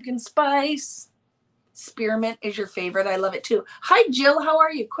the pumpkin spice. Spearmint is your favorite. I love it too. Hi, Jill. How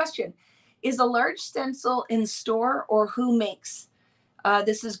are you? Question. Is a large stencil in store, or who makes?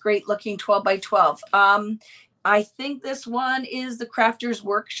 This is great looking 12 by 12. I think this one is the Crafters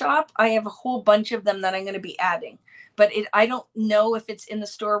Workshop. I have a whole bunch of them that I'm going to be adding, but I don't know if it's in the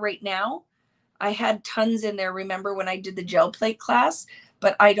store right now. I had tons in there, remember, when I did the gel plate class,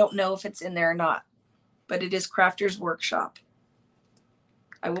 but I don't know if it's in there or not. But it is Crafters Workshop.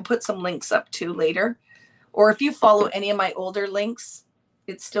 I will put some links up too later. Or if you follow any of my older links,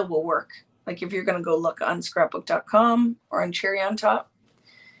 it still will work. Like if you're going to go look on scrapbook.com or on Cherry on Top,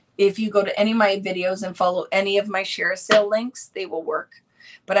 if you go to any of my videos and follow any of my share a sale links, they will work.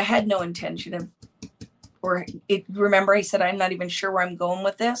 But I had no intention of, remember I said I'm not even sure where I'm going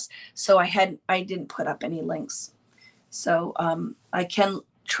with this. So I didn't put up any links. So I can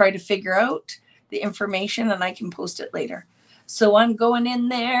try to figure out the information and I can post it later. So I'm going in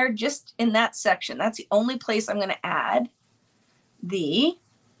there just in that section. That's the only place I'm going to add the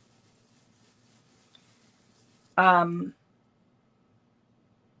oh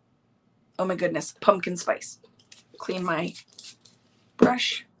my goodness, pumpkin spice. Clean my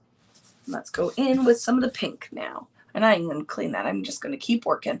brush. Let's go in with some of the pink now. And I ain't going to clean that. I'm just going to keep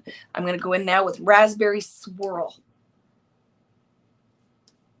working. I'm going to go in now with Raspberry Swirl.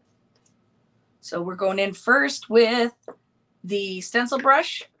 So we're going in first with the stencil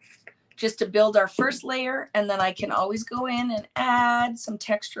brush just to build our first layer. And then I can always go in and add some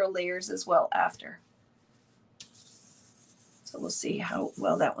textural layers as well after. So we'll see how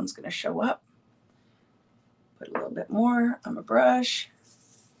well that one's going to show up. Put a little bit more on my brush.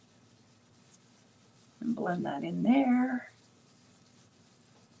 And blend that in there.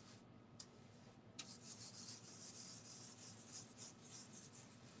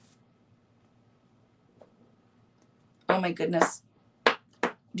 Oh my goodness.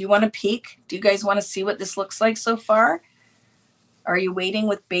 Do you want to peek? Do you guys want to see what this looks like so far? Are you waiting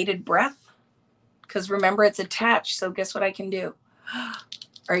with bated breath? Because remember, it's attached. So guess what I can do?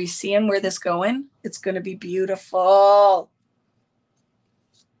 Are you seeing where this is going? It's going to be beautiful.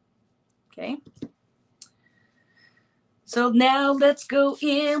 Okay. So now let's go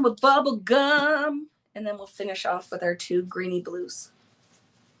in with bubble gum, and then we'll finish off with our two greeny blues.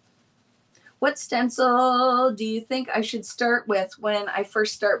 What stencil do you think I should start with when I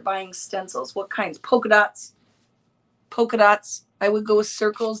first start buying stencils? What kinds? Polka dots. Polka dots. I would go with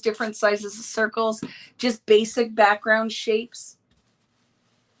circles, different sizes of circles, just basic background shapes.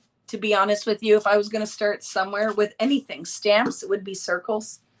 To be honest with you, if I was going to start somewhere with anything, stamps, it would be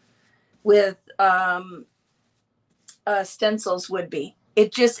circles. With stencils would be.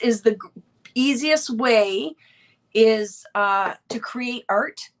 It just is the easiest way is to create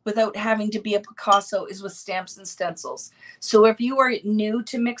art without having to be a Picasso is with stamps and stencils. So if you are new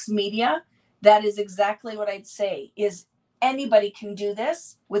to mixed media, that is exactly what I'd say is anybody can do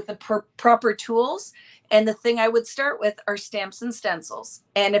this with the proper tools. And the thing I would start with are stamps and stencils.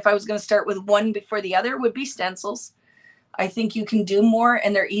 And if I was going to start with one before the other, would be stencils. I think you can do more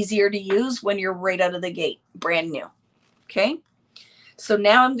and they're easier to use when you're right out of the gate, brand new. Okay. So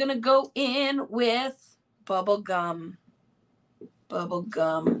now I'm going to go in with bubble gum. Bubble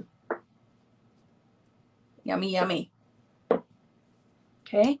gum. Yummy, yummy.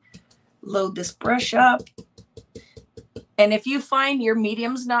 Okay. Load this brush up. And if you find your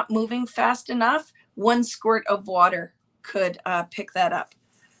medium's not moving fast enough, 1 squirt of water could pick that up.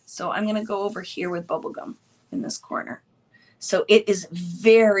 So I'm going to go over here with bubble gum in this corner. So it is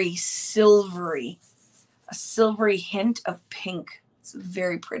very silvery, a silvery hint of pink. It's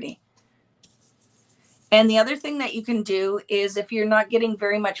very pretty. And the other thing that you can do is if you're not getting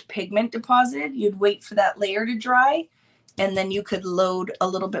very much pigment deposited, you'd wait for that layer to dry, and then you could load a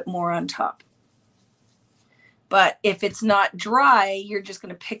little bit more on top. But if it's not dry, you're just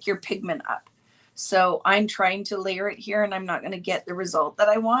going to pick your pigment up. So I'm trying to layer it here, and I'm not going to get the result that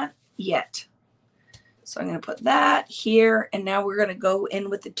I want yet. So I'm going to put that here, and now we're going to go in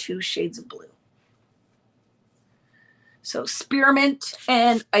with the 2 shades of blue. So spearmint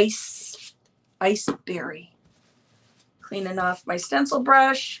and ice berry. Cleaning off my stencil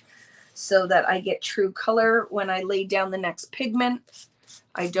brush so that I get true color when I lay down the next pigment.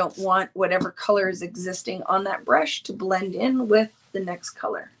 I don't want whatever color is existing on that brush to blend in with the next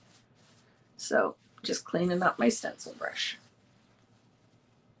color. So just cleaning up my stencil brush.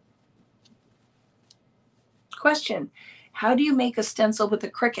 Question, how do you make a stencil with a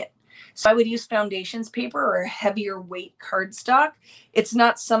Cricut? So I would use foundations paper or a heavier weight cardstock. It's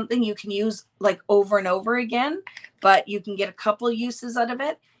not something you can use like over and over again, but you can get a couple uses out of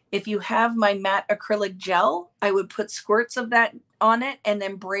it. If you have my matte acrylic gel, I would put squirts of that on it and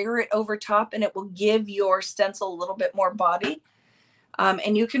then brayer it over top, and it will give your stencil a little bit more body.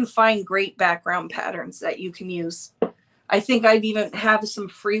 And you can find great background patterns that you can use. I think I've even have some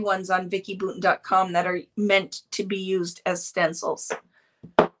free ones on vickybooten.com that are meant to be used as stencils.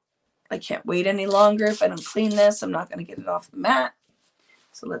 I can't wait any longer. If I don't clean this, I'm not going to get it off the mat.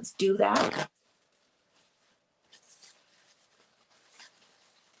 So let's do that.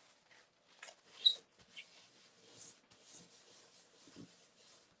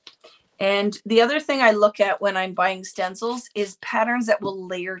 And the other thing I look at when I'm buying stencils is patterns that will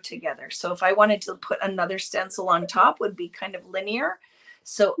layer together. So if I wanted to put another stencil on top, would be kind of linear.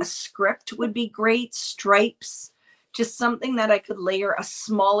 So a script would be great, stripes, just something that I could layer a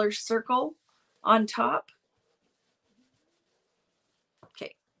smaller circle on top.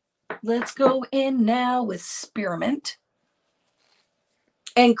 Okay, let's go in now with spearmint.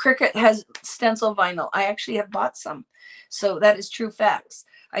 And Cricut has stencil vinyl. I actually have bought some. So that is true facts.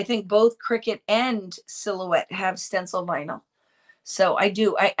 I think both Cricut and Silhouette have stencil vinyl. So I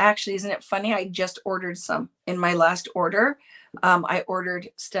do. I actually, isn't it funny? I just ordered some in my last order. I ordered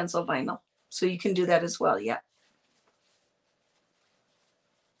stencil vinyl. So you can do that as well. Yeah.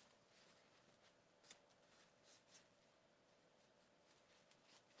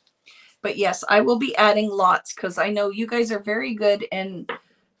 But yes, I will be adding lots because I know you guys are very good and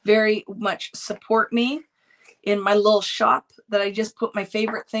very much support me in my little shop that I just put my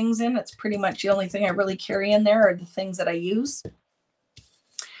favorite things in. It's pretty much the only thing I really carry in there are the things that I use.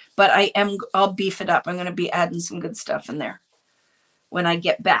 But I'll beef it up. I'm going to be adding some good stuff in there when I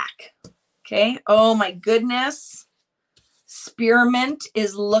get back. Okay. Oh my goodness. Spearmint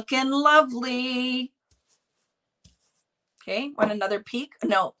is looking lovely. Okay. Want another peek?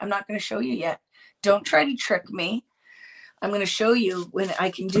 No, I'm not going to show you yet. Don't try to trick me. I'm going to show you when I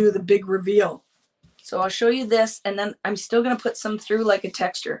can do the big reveal. So I'll show you this, and then I'm still going to put some through like a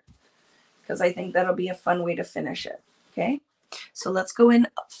texture because I think that'll be a fun way to finish it. Okay. So let's go in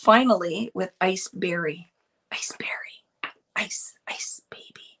finally with Ice Berry. Ice Berry. Ice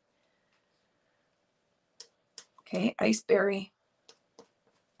baby. Okay. Ice Berry.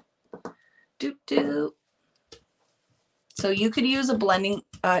 Doo. So you could use a blending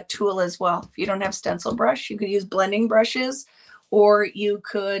tool as well. If you don't have stencil brush, you could use blending brushes, or you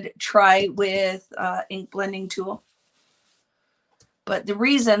could try with ink blending tool. But the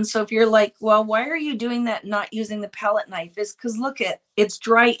reason, so if you're like, well, why are you doing that not using the palette knife, is because look, it's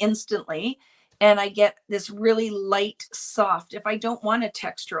dry instantly and I get this really light, soft. If I don't want a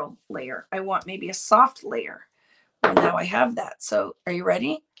textural layer, I want maybe a soft layer. Well, now I have that. So are you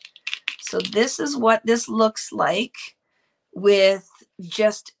ready? So this is what this looks like with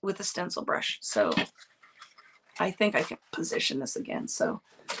a stencil brush. So I think I can position this again. So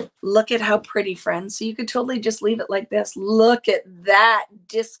look at how pretty, friends. So you could totally just leave it like this. Look at that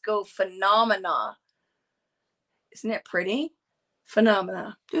disco phenomena. Isn't it pretty?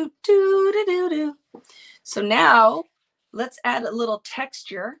 Phenomena. Do, do, do, do, do. So now let's add a little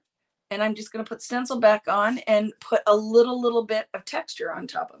texture, and I'm just going to put stencil back on and put a little bit of texture on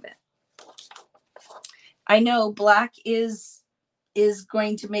top of it. I know black is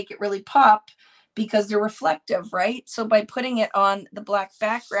going to make it really pop because they're reflective, right? So by putting it on the black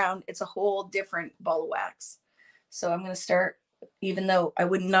background, it's a whole different ball of wax. So I'm going to start, even though I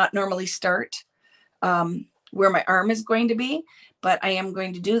would not normally start where my arm is going to be, but I am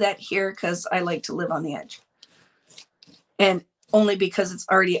going to do that here because I like to live on the edge. And only because it's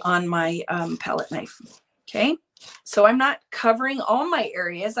already on my palette knife. Okay. So I'm not covering all my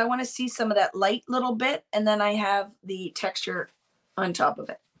areas. I want to see some of that light little bit, and then I have the texture on top of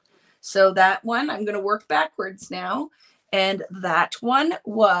it. So that one, I'm going to work backwards now. And that one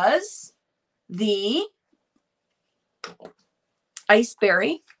was the Ice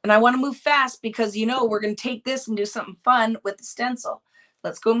Berry. And I want to move fast because, you know, we're going to take this and do something fun with the stencil.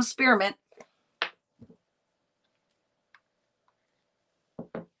 Let's go with Spearmint.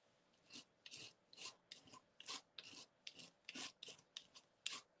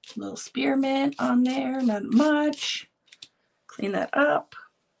 Little spearmint on there, not much. Clean that up.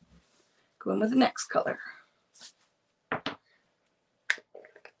 Go in with the next color.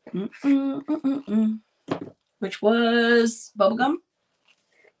 Which was bubblegum.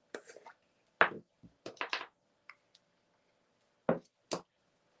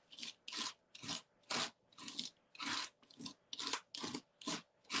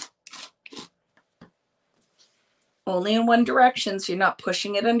 Only in one direction, so you're not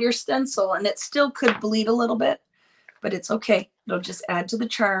pushing it under your stencil, and it still could bleed a little bit, but it's okay. It'll just add to the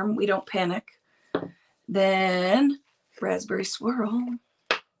charm. We don't panic. Then Raspberry Swirl.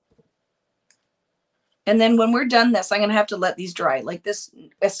 And then when we're done this, I'm going to have to let these dry like this.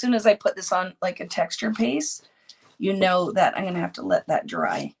 As soon as I put this on like a texture paste, you know that I'm going to have to let that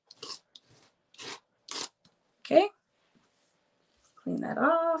dry. Okay. Clean that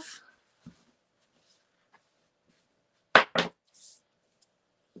off.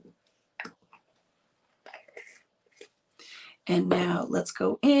 And now let's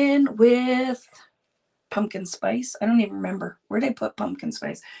go in with pumpkin spice. I don't even remember. Where did I put pumpkin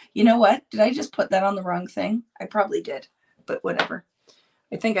spice? You know what? Did I just put that on the wrong thing? I probably did, but whatever.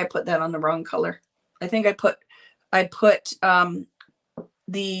 I think I put that on the wrong color. I think I put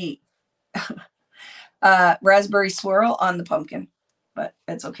the raspberry swirl on the pumpkin, but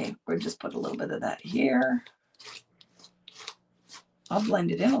it's okay. We'll just put a little bit of that here. I'll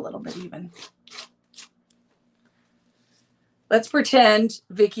blend it in a little bit even. Let's pretend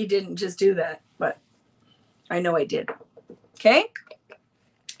Vicky didn't just do that, but I know I did. Okay.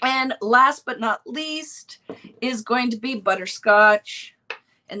 And last but not least is going to be butterscotch.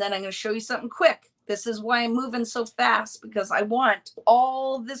 And then I'm going to show you something quick. This is why I'm moving so fast, because I want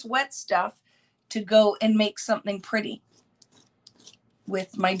all this wet stuff to go and make something pretty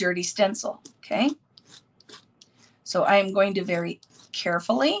with my dirty stencil. Okay. So I'm going to very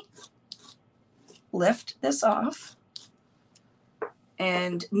carefully lift this off.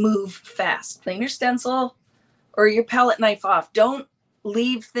 and move fast. Clean your stencil or your palette knife off. Don't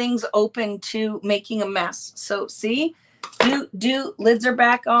leave things open to making a mess. So see, lids are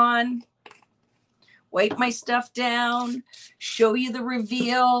back on. Wipe my stuff down, show you the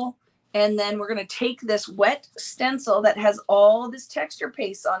reveal, and then we're going to take this wet stencil that has all this texture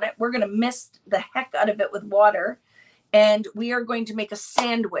paste on it. We're going to mist the heck out of it with water, and we are going to make a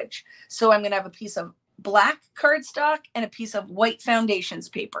sandwich. So I'm going to have a piece of black cardstock and a piece of white foundations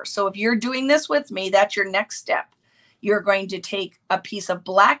paper. So if you're doing this with me, that's your next step. You're going to take a piece of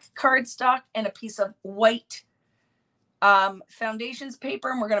black cardstock and a piece of white foundations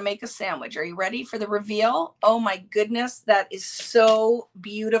paper, and we're going to make a sandwich. Are you ready for the reveal? Oh my goodness, that is so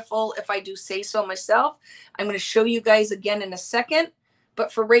beautiful, if I do say so myself. I'm going to show you guys again in a second,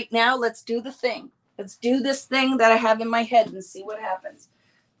 but for right now, let's do the thing. Let's do this thing that I have in my head and see what happens.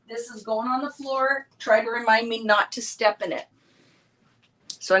 This is going on the floor. Try to remind me not to step in it.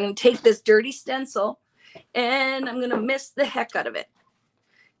 So I'm going to take this dirty stencil and I'm going to mist the heck out of it.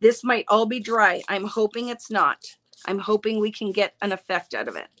 This might all be dry. I'm hoping it's not. I'm hoping we can get an effect out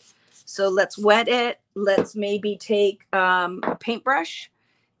of it. So let's wet it. Let's maybe take a paintbrush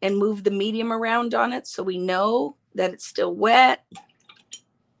and move the medium around on it so we know that it's still wet.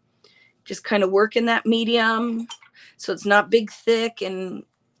 Just kind of work in that medium so it's not big, thick, and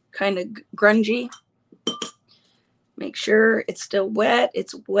kind of grungy. Make sure it's still wet.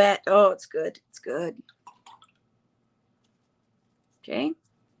 It's wet. Oh, it's good. It's good. Okay.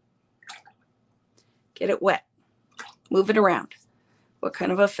 Get it wet. Move it around. What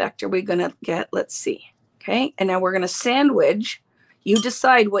kind of effect are we going to get? Let's see. Okay. And now we're going to sandwich. You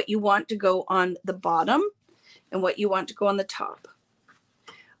decide what you want to go on the bottom and what you want to go on the top.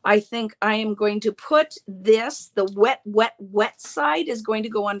 I think I am going to put this, the wet, wet, wet side is going to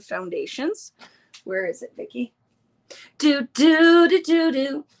go on foundations. Where is it, Vicki? Do.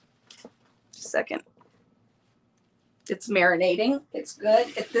 Second. It's marinating. It's good.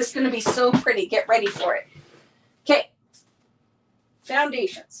 This is going to be so pretty. Get ready for it. Okay.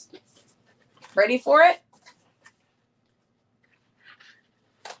 Foundations. Ready for it?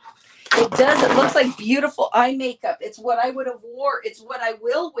 It does. It looks like beautiful eye makeup. It's what I would have wore. It's what I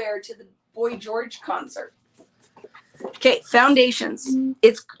will wear to the Boy George concert. Okay, foundations. I'm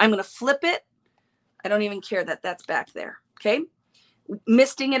going to flip it. I don't even care that that's back there. Okay.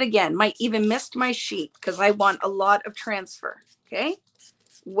 Misting it again. Might even mist my sheet because I want a lot of transfer. Okay.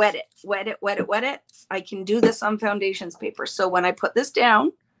 Wet it, wet it, wet it, wet it. I can do this on foundations paper. So when I put this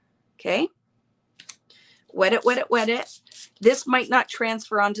down, okay, wet it, wet it, wet it. This might not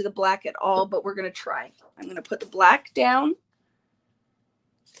transfer onto the black at all, but we're going to try. I'm going to put the black down.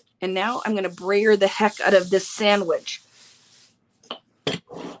 And now I'm going to brayer the heck out of this sandwich.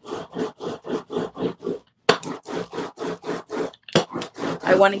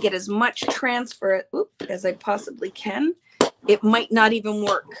 I want to get as much transfer as I possibly can. It might not even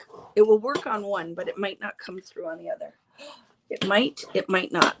work. It will work on one, but it might not come through on the other. It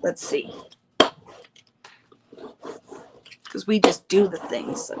might not. Let's see. Because we just do the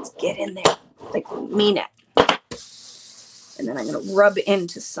things. Let's get in there. Like, mean it. And then I'm going to rub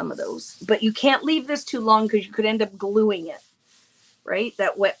into some of those. But you can't leave this too long because you could end up gluing it. Right?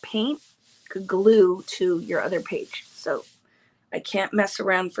 That wet paint could glue to your other page. So I can't mess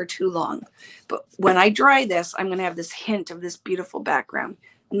around for too long. But when I dry this, I'm going to have this hint of this beautiful background.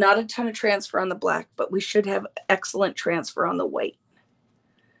 Not a ton of transfer on the black, but we should have excellent transfer on the white.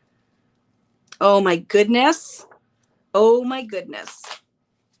 Oh my goodness. Oh my goodness.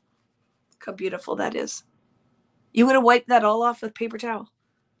 Look how beautiful that is. You would have wiped that all off with paper towel.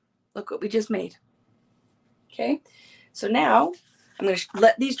 Look what we just made. Okay. So now I'm going to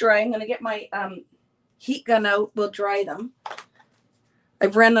let these dry. I'm going to get my heat gun out. We'll dry them.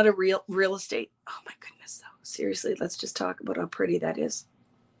 I've run out of real estate. Oh my goodness, though. Seriously, let's just talk about how pretty that is.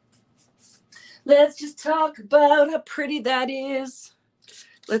 Let's just talk about how pretty that is.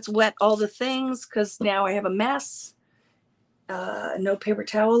 Let's wet all the things because now I have a mess. No paper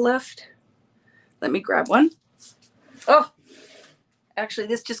towel left. Let me grab one. Oh, actually,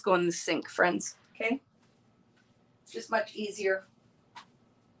 this just go in the sink, friends. Okay. It's just much easier.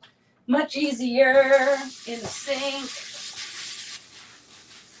 Much easier in the sink.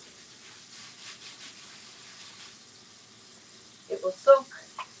 It will soak,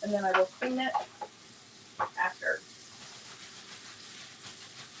 and then I will clean it after.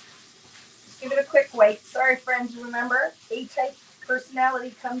 Just give it a quick wipe. Sorry, friends, remember, A-type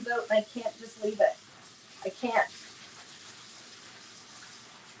personality comes out, and I can't just leave it. I can't.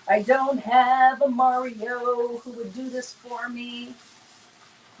 I don't have a Mario who would do this for me.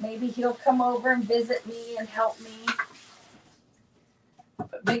 Maybe he'll come over and visit me and help me.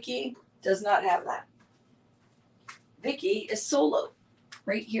 But Vicky does not have that. Vicky is solo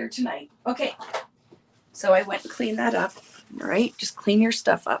right here tonight. Okay. So I went and cleaned that up. All right. Just clean your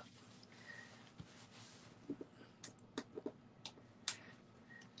stuff up.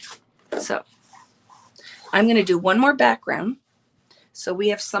 So I'm going to do one more background so we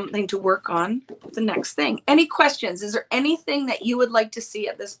have something to work on with the next thing. Any questions? Is there anything that you would like to see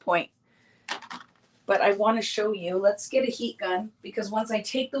at this point? But I want to show you. Let's get a heat gun, because once I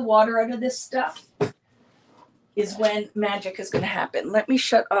take the water out of this stuff is when magic is going to happen. Let me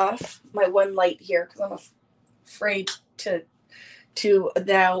shut off my one light here because I'm afraid to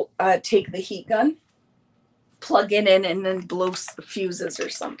now take the heat gun, plug it in, and then blow the fuses or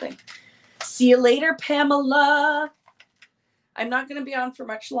something. See you later, Pamela. I'm not going to be on for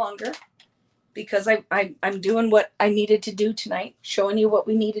much longer because I'm doing what I needed to do tonight, showing you what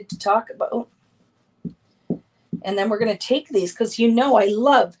we needed to talk about. And then we're going to take these because I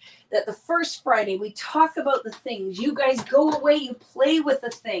love that the first Friday we talk about the things. You guys go away, you play with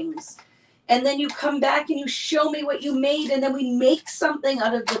the things. And then you come back and you show me what you made, and then we make something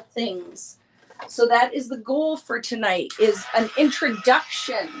out of the things. So that is the goal for tonight, is an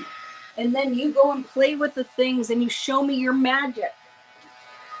introduction. And then you go and play with the things and you show me your magic.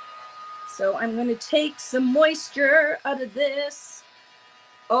 So I'm going to take some moisture out of this.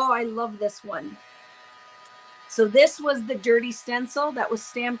 Oh, I love this one. So this was the dirty stencil that was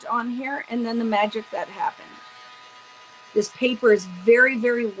stamped on here, and then the magic that happened. This paper is very,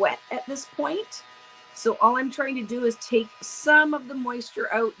 very wet at this point. So all I'm trying to do is take some of the moisture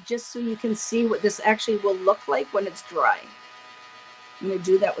out just so you can see what this actually will look like when it's dry. I'm going to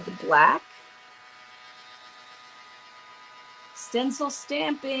do that with the black. Stencil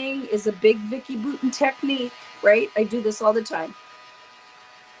stamping is a big Vicky Boutin technique, right? I do this all the time.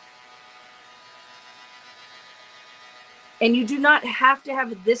 And you do not have to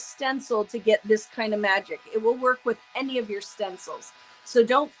have this stencil to get this kind of magic. It will work with any of your stencils. So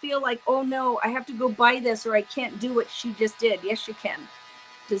don't feel like, oh no, I have to go buy this or I can't do what she just did. Yes, you can.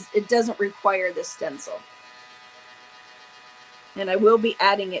 It doesn't require this stencil. And I will be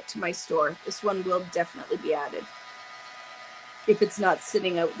adding it to my store. This one will definitely be added, if it's not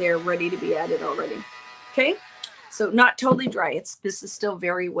sitting out there ready to be added already. Okay, so not totally dry. This is still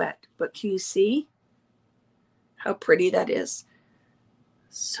very wet, but can you see how pretty that is?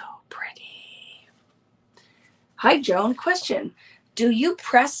 So pretty. Hi, Joan. Question. Do you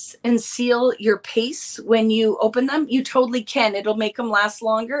press and seal your pastes when you open them? You totally can. It'll make them last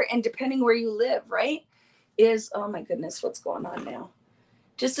longer. And depending where you live, right? Oh my goodness, what's going on now?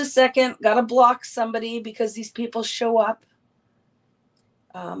 Just a second. Got to block somebody because these people show up.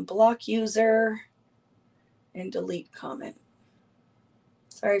 Block user and delete comment.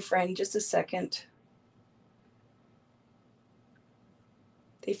 Sorry, friend. Just a second.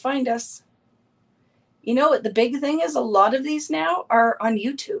 They find us. You know what the big thing is? A lot of these now are on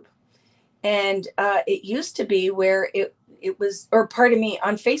YouTube. And it used to be where it was, or pardon me,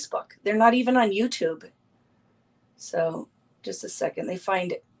 on Facebook. They're not even on YouTube. So just a second. They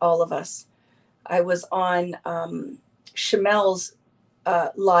find all of us. I was on Chamel's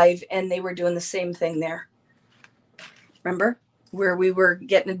live, and they were doing the same thing there. Remember? Where we were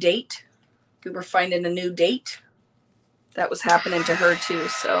getting a date. We were finding a new date. That was happening to her too.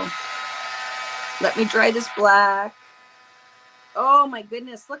 So let me dry this black. Oh my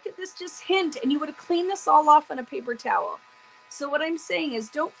goodness. Look at this just hint. And you would have cleaned this all off on a paper towel. So what I'm saying is,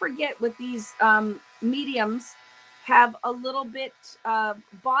 don't forget with these mediums, have a little bit of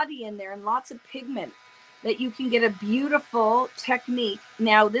body in there and lots of pigment, that you can get a beautiful technique.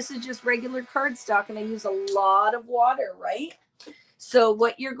 Now, this is just regular cardstock, and I use a lot of water, right? So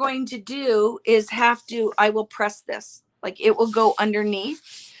what you're going to do is I will press this. Like, it will go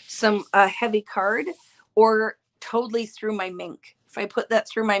underneath some heavy card or totally through my Mink. If I put that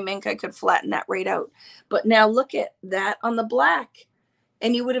through my Mink, I could flatten that right out. But now look at that on the black.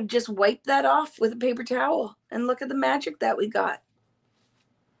 And you would have just wiped that off with a paper towel. And look at the magic that we got.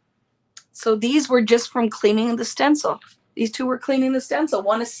 So these were just from cleaning the stencil. These two were cleaning the stencil.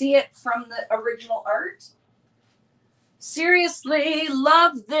 Want to see it from the original art? Seriously,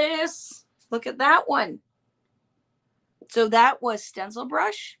 love this. Look at that one. So that was stencil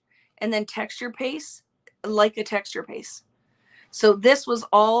brush and then texture paste, like a texture paste. So this was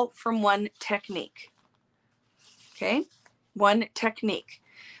all from one technique. Okay, one technique.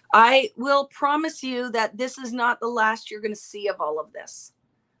 I will promise you that this is not the last you're going to see of all of this.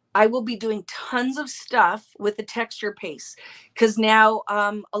 I will be doing tons of stuff with the texture paste, because now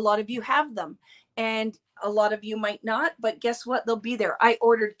a lot of you have them and a lot of you might not, but guess what? They'll be there. I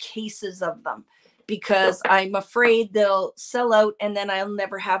ordered cases of them because I'm afraid they'll sell out and then I'll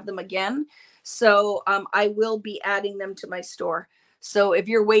never have them again. So I will be adding them to my store. So if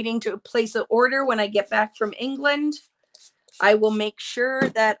you're waiting to place an order when I get back from England, I will make sure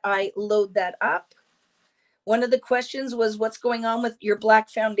that I load that up. One of the questions was what's going on with your black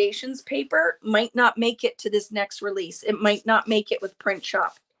foundations paper. Might not make it to this next release. It might not make it with Print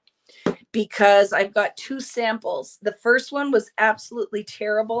Shop because I've got 2 samples. The first one was absolutely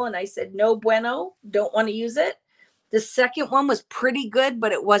terrible and I said, no bueno, don't want to use it. The second one was pretty good,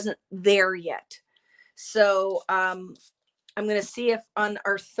 but it wasn't there yet. So I'm going to see if on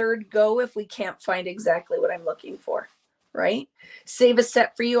our third go, if we can't find exactly what I'm looking for, right? Save a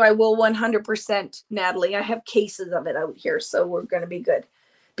set for you. I will 100%, Natalie. I have cases of it out here, so we're going to be good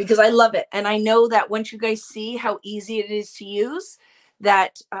because I love it. And I know that once you guys see how easy it is to use,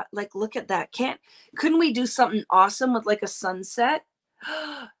 that like, look at that. Couldn't we do something awesome with like a sunset?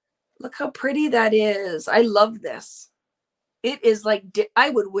 Look how pretty that is. I love this. It is like,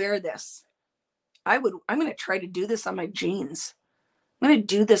 I would wear this. I'm going to try to do this on my jeans. I'm going to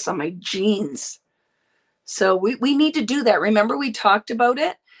do this on my jeans. So we need to do that. Remember we talked about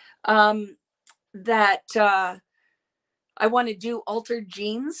it, that I want to do altered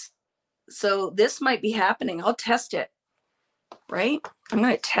jeans. So this might be happening. I'll test it, right? I'm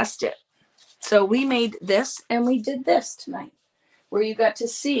going to test it. So we made this and we did this tonight where you got to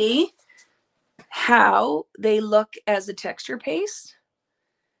see how they look as a texture paste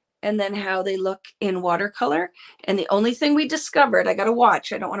and then how they look in watercolor. And the only thing we discovered, I got to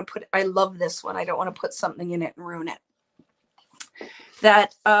watch. I love this one. I don't want to put something in it and ruin it.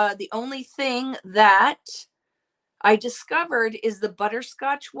 That the only thing that I discovered is the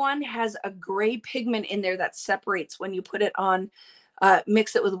butterscotch one has a gray pigment in there that separates when you put it on,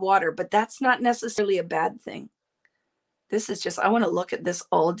 mix it with water, but that's not necessarily a bad thing. This is just, I want to look at this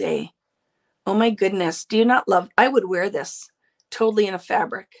all day. Oh my goodness. Do you not love, I would wear this totally in a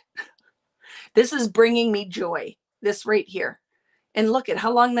fabric. This is bringing me joy, this right here. And look at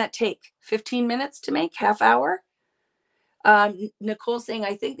how long that take, 15 minutes to make, half hour. Nicole's saying,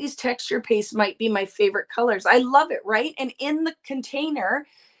 I think these texture pastes might be my favorite colors. I love it, right? And in the container,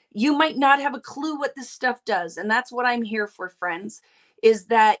 you might not have a clue what this stuff does. And that's what I'm here for, friends, is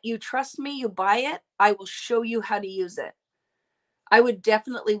that you trust me, you buy it, I will show you how to use it. I would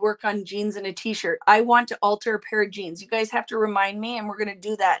definitely work on jeans and a t-shirt. I want to alter a pair of jeans. You guys have to remind me, and we're going to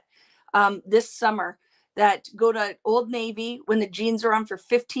do that this summer. That go to Old Navy when the jeans are on for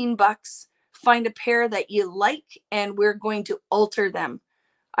 15 bucks. Find a pair that you like, and we're going to alter them.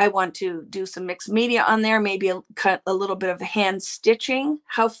 I want to do some mixed media on there, maybe cut a little bit of hand stitching.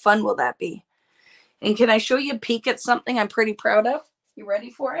 How fun will that be? And can I show you a peek at something I'm pretty proud of? You ready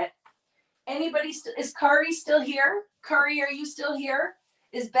for it? Anybody, is Kari still here? Kari, are you still here?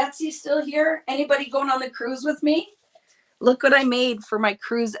 Is Betsy still here? Anybody going on the cruise with me? Look what I made for my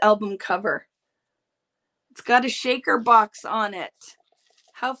cruise album cover. It's got a shaker box on it.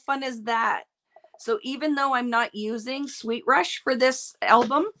 How fun is that? So even though I'm not using Sweet Rush for this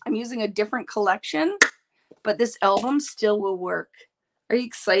album, I'm using a different collection, but this album still will work. Are you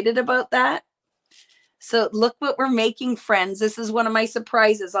excited about that? So look what we're making, friends. This is one of my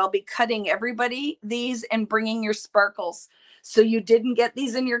surprises. I'll be cutting everybody these and bringing your sparkles. So you didn't get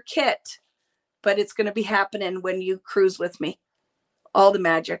these in your kit, but it's going to be happening when you cruise with me. All the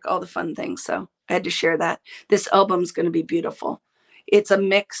magic, all the fun things. So I had to share that. This album's going to be beautiful. It's a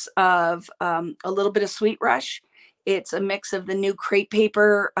mix of a little bit of Sweet Rush. It's a mix of the new Crepe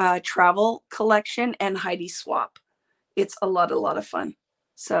Paper travel collection and Heidi Swap. It's a lot of fun.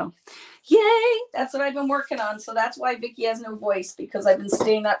 So yay, that's what I've been working on. So that's why Vicki has no voice, because I've been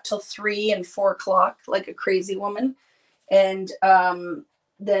staying up till 3 and 4 o'clock like a crazy woman. And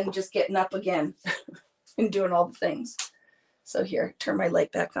then just getting up again and doing all the things. So here, turn my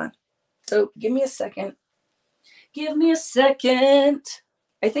light back on. So give me a second. Give me a second.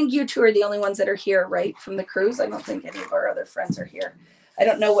 I think you two are the only ones that are here, right? From the cruise. I don't think any of our other friends are here. I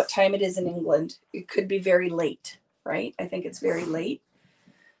don't know what time it is in England. It could be very late, right? I think it's very late.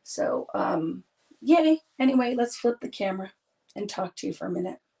 So, yay. Anyway, let's flip the camera and talk to you for a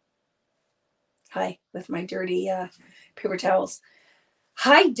minute. Hi, with my dirty paper towels.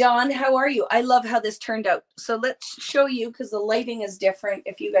 Hi, Dawn. How are you? I love how this turned out. So let's show you, because the lighting is different,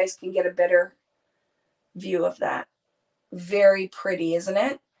 if you guys can get a better view of that. Very pretty, isn't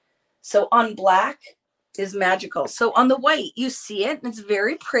it? So on black is magical. So on the white, you see it, and it's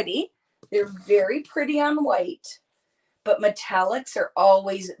very pretty. They're very pretty on white, but metallics are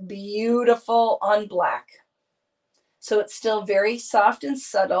always beautiful on black. So it's still very soft and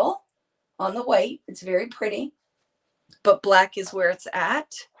subtle on the white. It's very pretty, but black is where it's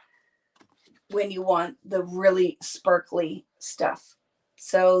at. when you want the really sparkly stuff.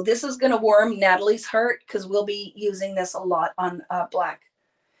 So this is going to warm Natalie's heart because we'll be using this a lot on black.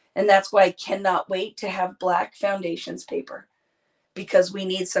 And that's why I cannot wait to have black foundations paper, because we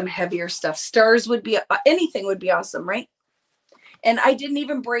need some heavier stuff. Stars would be, anything would be awesome, right? And I didn't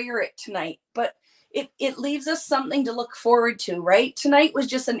even brayer it tonight, but it leaves us something to look forward to, right? Tonight was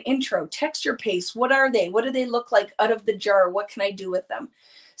just an intro. Texture paste, what are they? What do they look like out of the jar? What can I do with them?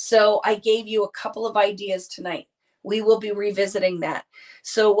 So I gave you a couple of ideas tonight. We will be revisiting that.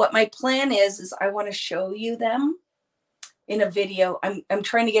 So what my plan is I want to show you them in a video. I'm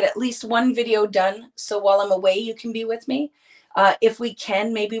trying to get at least one video done, so while I'm away, you can be with me. If we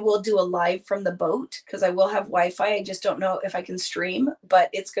can, maybe we'll do a live from the boat, because I will have Wi-Fi. I just don't know if I can stream, but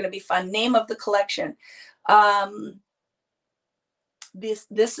it's going to be fun. Name of the collection.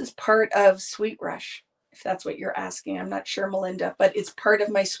 This is part of Sweet Rush, if that's what you're asking. I'm not sure, Melinda, but it's part of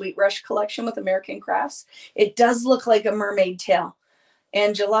my Sweet Rush collection with American Crafts. It does look like a mermaid tail.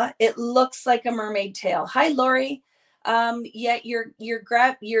 Angela, it looks like a mermaid tail. Hi, Lori. Yeah,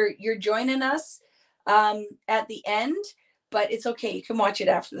 you're joining us at the end, but it's okay. You can watch it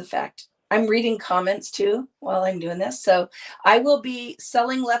after the fact. I'm reading comments too while I'm doing this. So I will be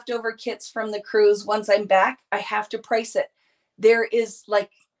selling leftover kits from the cruise once I'm back. I have to price it. There is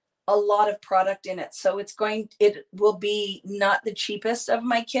like a lot of product in it. So it will be not the cheapest of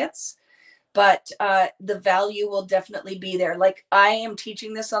my kits, but the value will definitely be there. Like, I am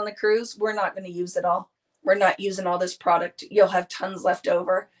teaching this on the cruise. We're not going to use it all. We're not using all this product. You'll have tons left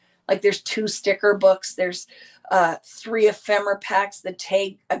over. Like, there's 2 sticker books. There's 3 ephemera packs, the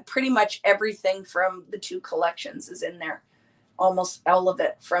tag, pretty much everything from the 2 collections is in there. Almost all of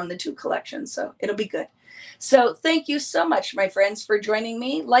it from the 2 collections. So it'll be good. So thank you so much, my friends, for joining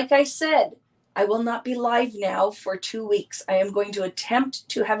me. Like I said, I will not be live now for 2 weeks. I am going to attempt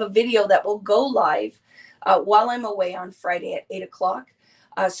to have a video that will go live while I'm away on Friday at 8 o'clock.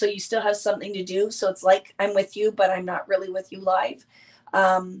 So you still have something to do. So it's like I'm with you, but I'm not really with you live.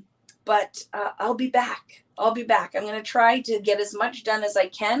 But I'll be back. I'll be back. I'm going to try to get as much done as I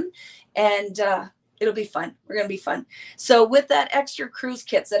can. And it'll be fun. We're going to be fun. So with that extra cruise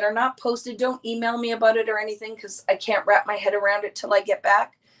kits that are not posted, don't email me about it or anything, because I can't wrap my head around it till I get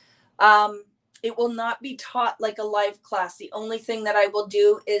back. It will not be taught like a live class. The only thing that I will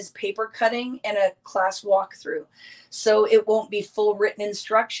do is paper cutting and a class walkthrough. So it won't be full written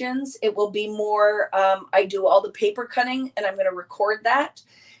instructions. It will be more, I do all the paper cutting and I'm going to record that.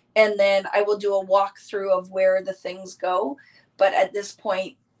 And then I will do a walkthrough of where the things go. But at this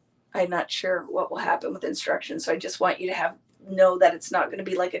point, I'm not sure what will happen with instructions. So I just want you to know that it's not going to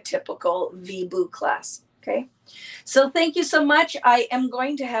be like a typical VBOO class. Okay. So thank you so much. I am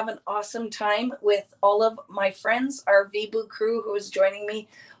going to have an awesome time with all of my friends, our VBOO crew who is joining me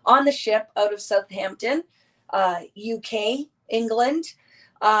on the ship out of Southampton, UK, England.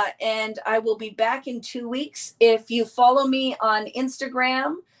 And I will be back in 2 weeks. If you follow me on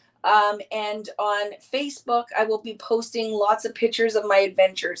Instagram and on Facebook, I will be posting lots of pictures of my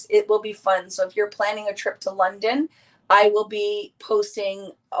adventures. It will be fun. So if you're planning a trip to London, I will be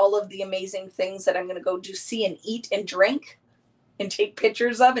posting all of the amazing things that I'm going to go do, see and eat and drink and take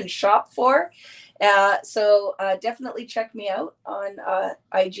pictures of and shop for. So definitely check me out on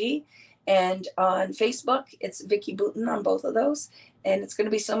IG and on Facebook. It's Vicki Booten on both of those. And it's going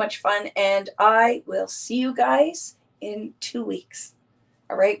to be so much fun. And I will see you guys in 2 weeks.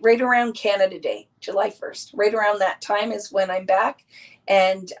 All right. Right around Canada Day, July 1st. Right around that time is when I'm back.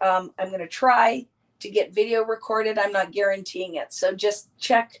 And I'm going to try to get video recorded. I'm not guaranteeing it. So just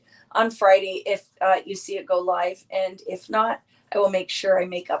check on Friday if you see it go live. And if not, I will make sure I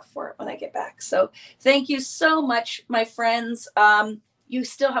make up for it when I get back. So thank you so much, my friends. You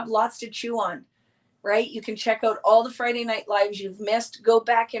still have lots to chew on, right? You can check out all the Friday night lives you've missed. Go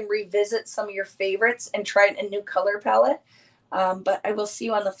back and revisit some of your favorites and try a new color palette. But I will see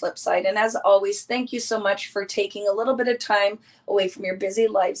you on the flip side. And as always, thank you so much for taking a little bit of time away from your busy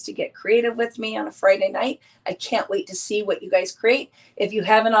lives to get creative with me on a Friday night. I can't wait to see what you guys create. If you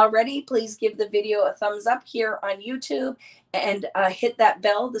haven't already, please give the video a thumbs up here on YouTube and hit that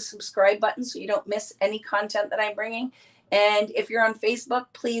bell, the subscribe button, so you don't miss any content that I'm bringing. And if you're on Facebook,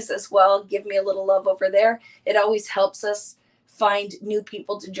 please as well, give me a little love over there. It always helps us find new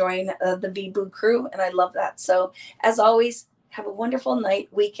people to join the VBOO crew. And I love that. So as always, have a wonderful night,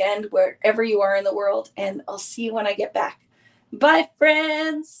 weekend, wherever you are in the world, and I'll see you when I get back. Bye,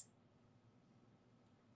 friends.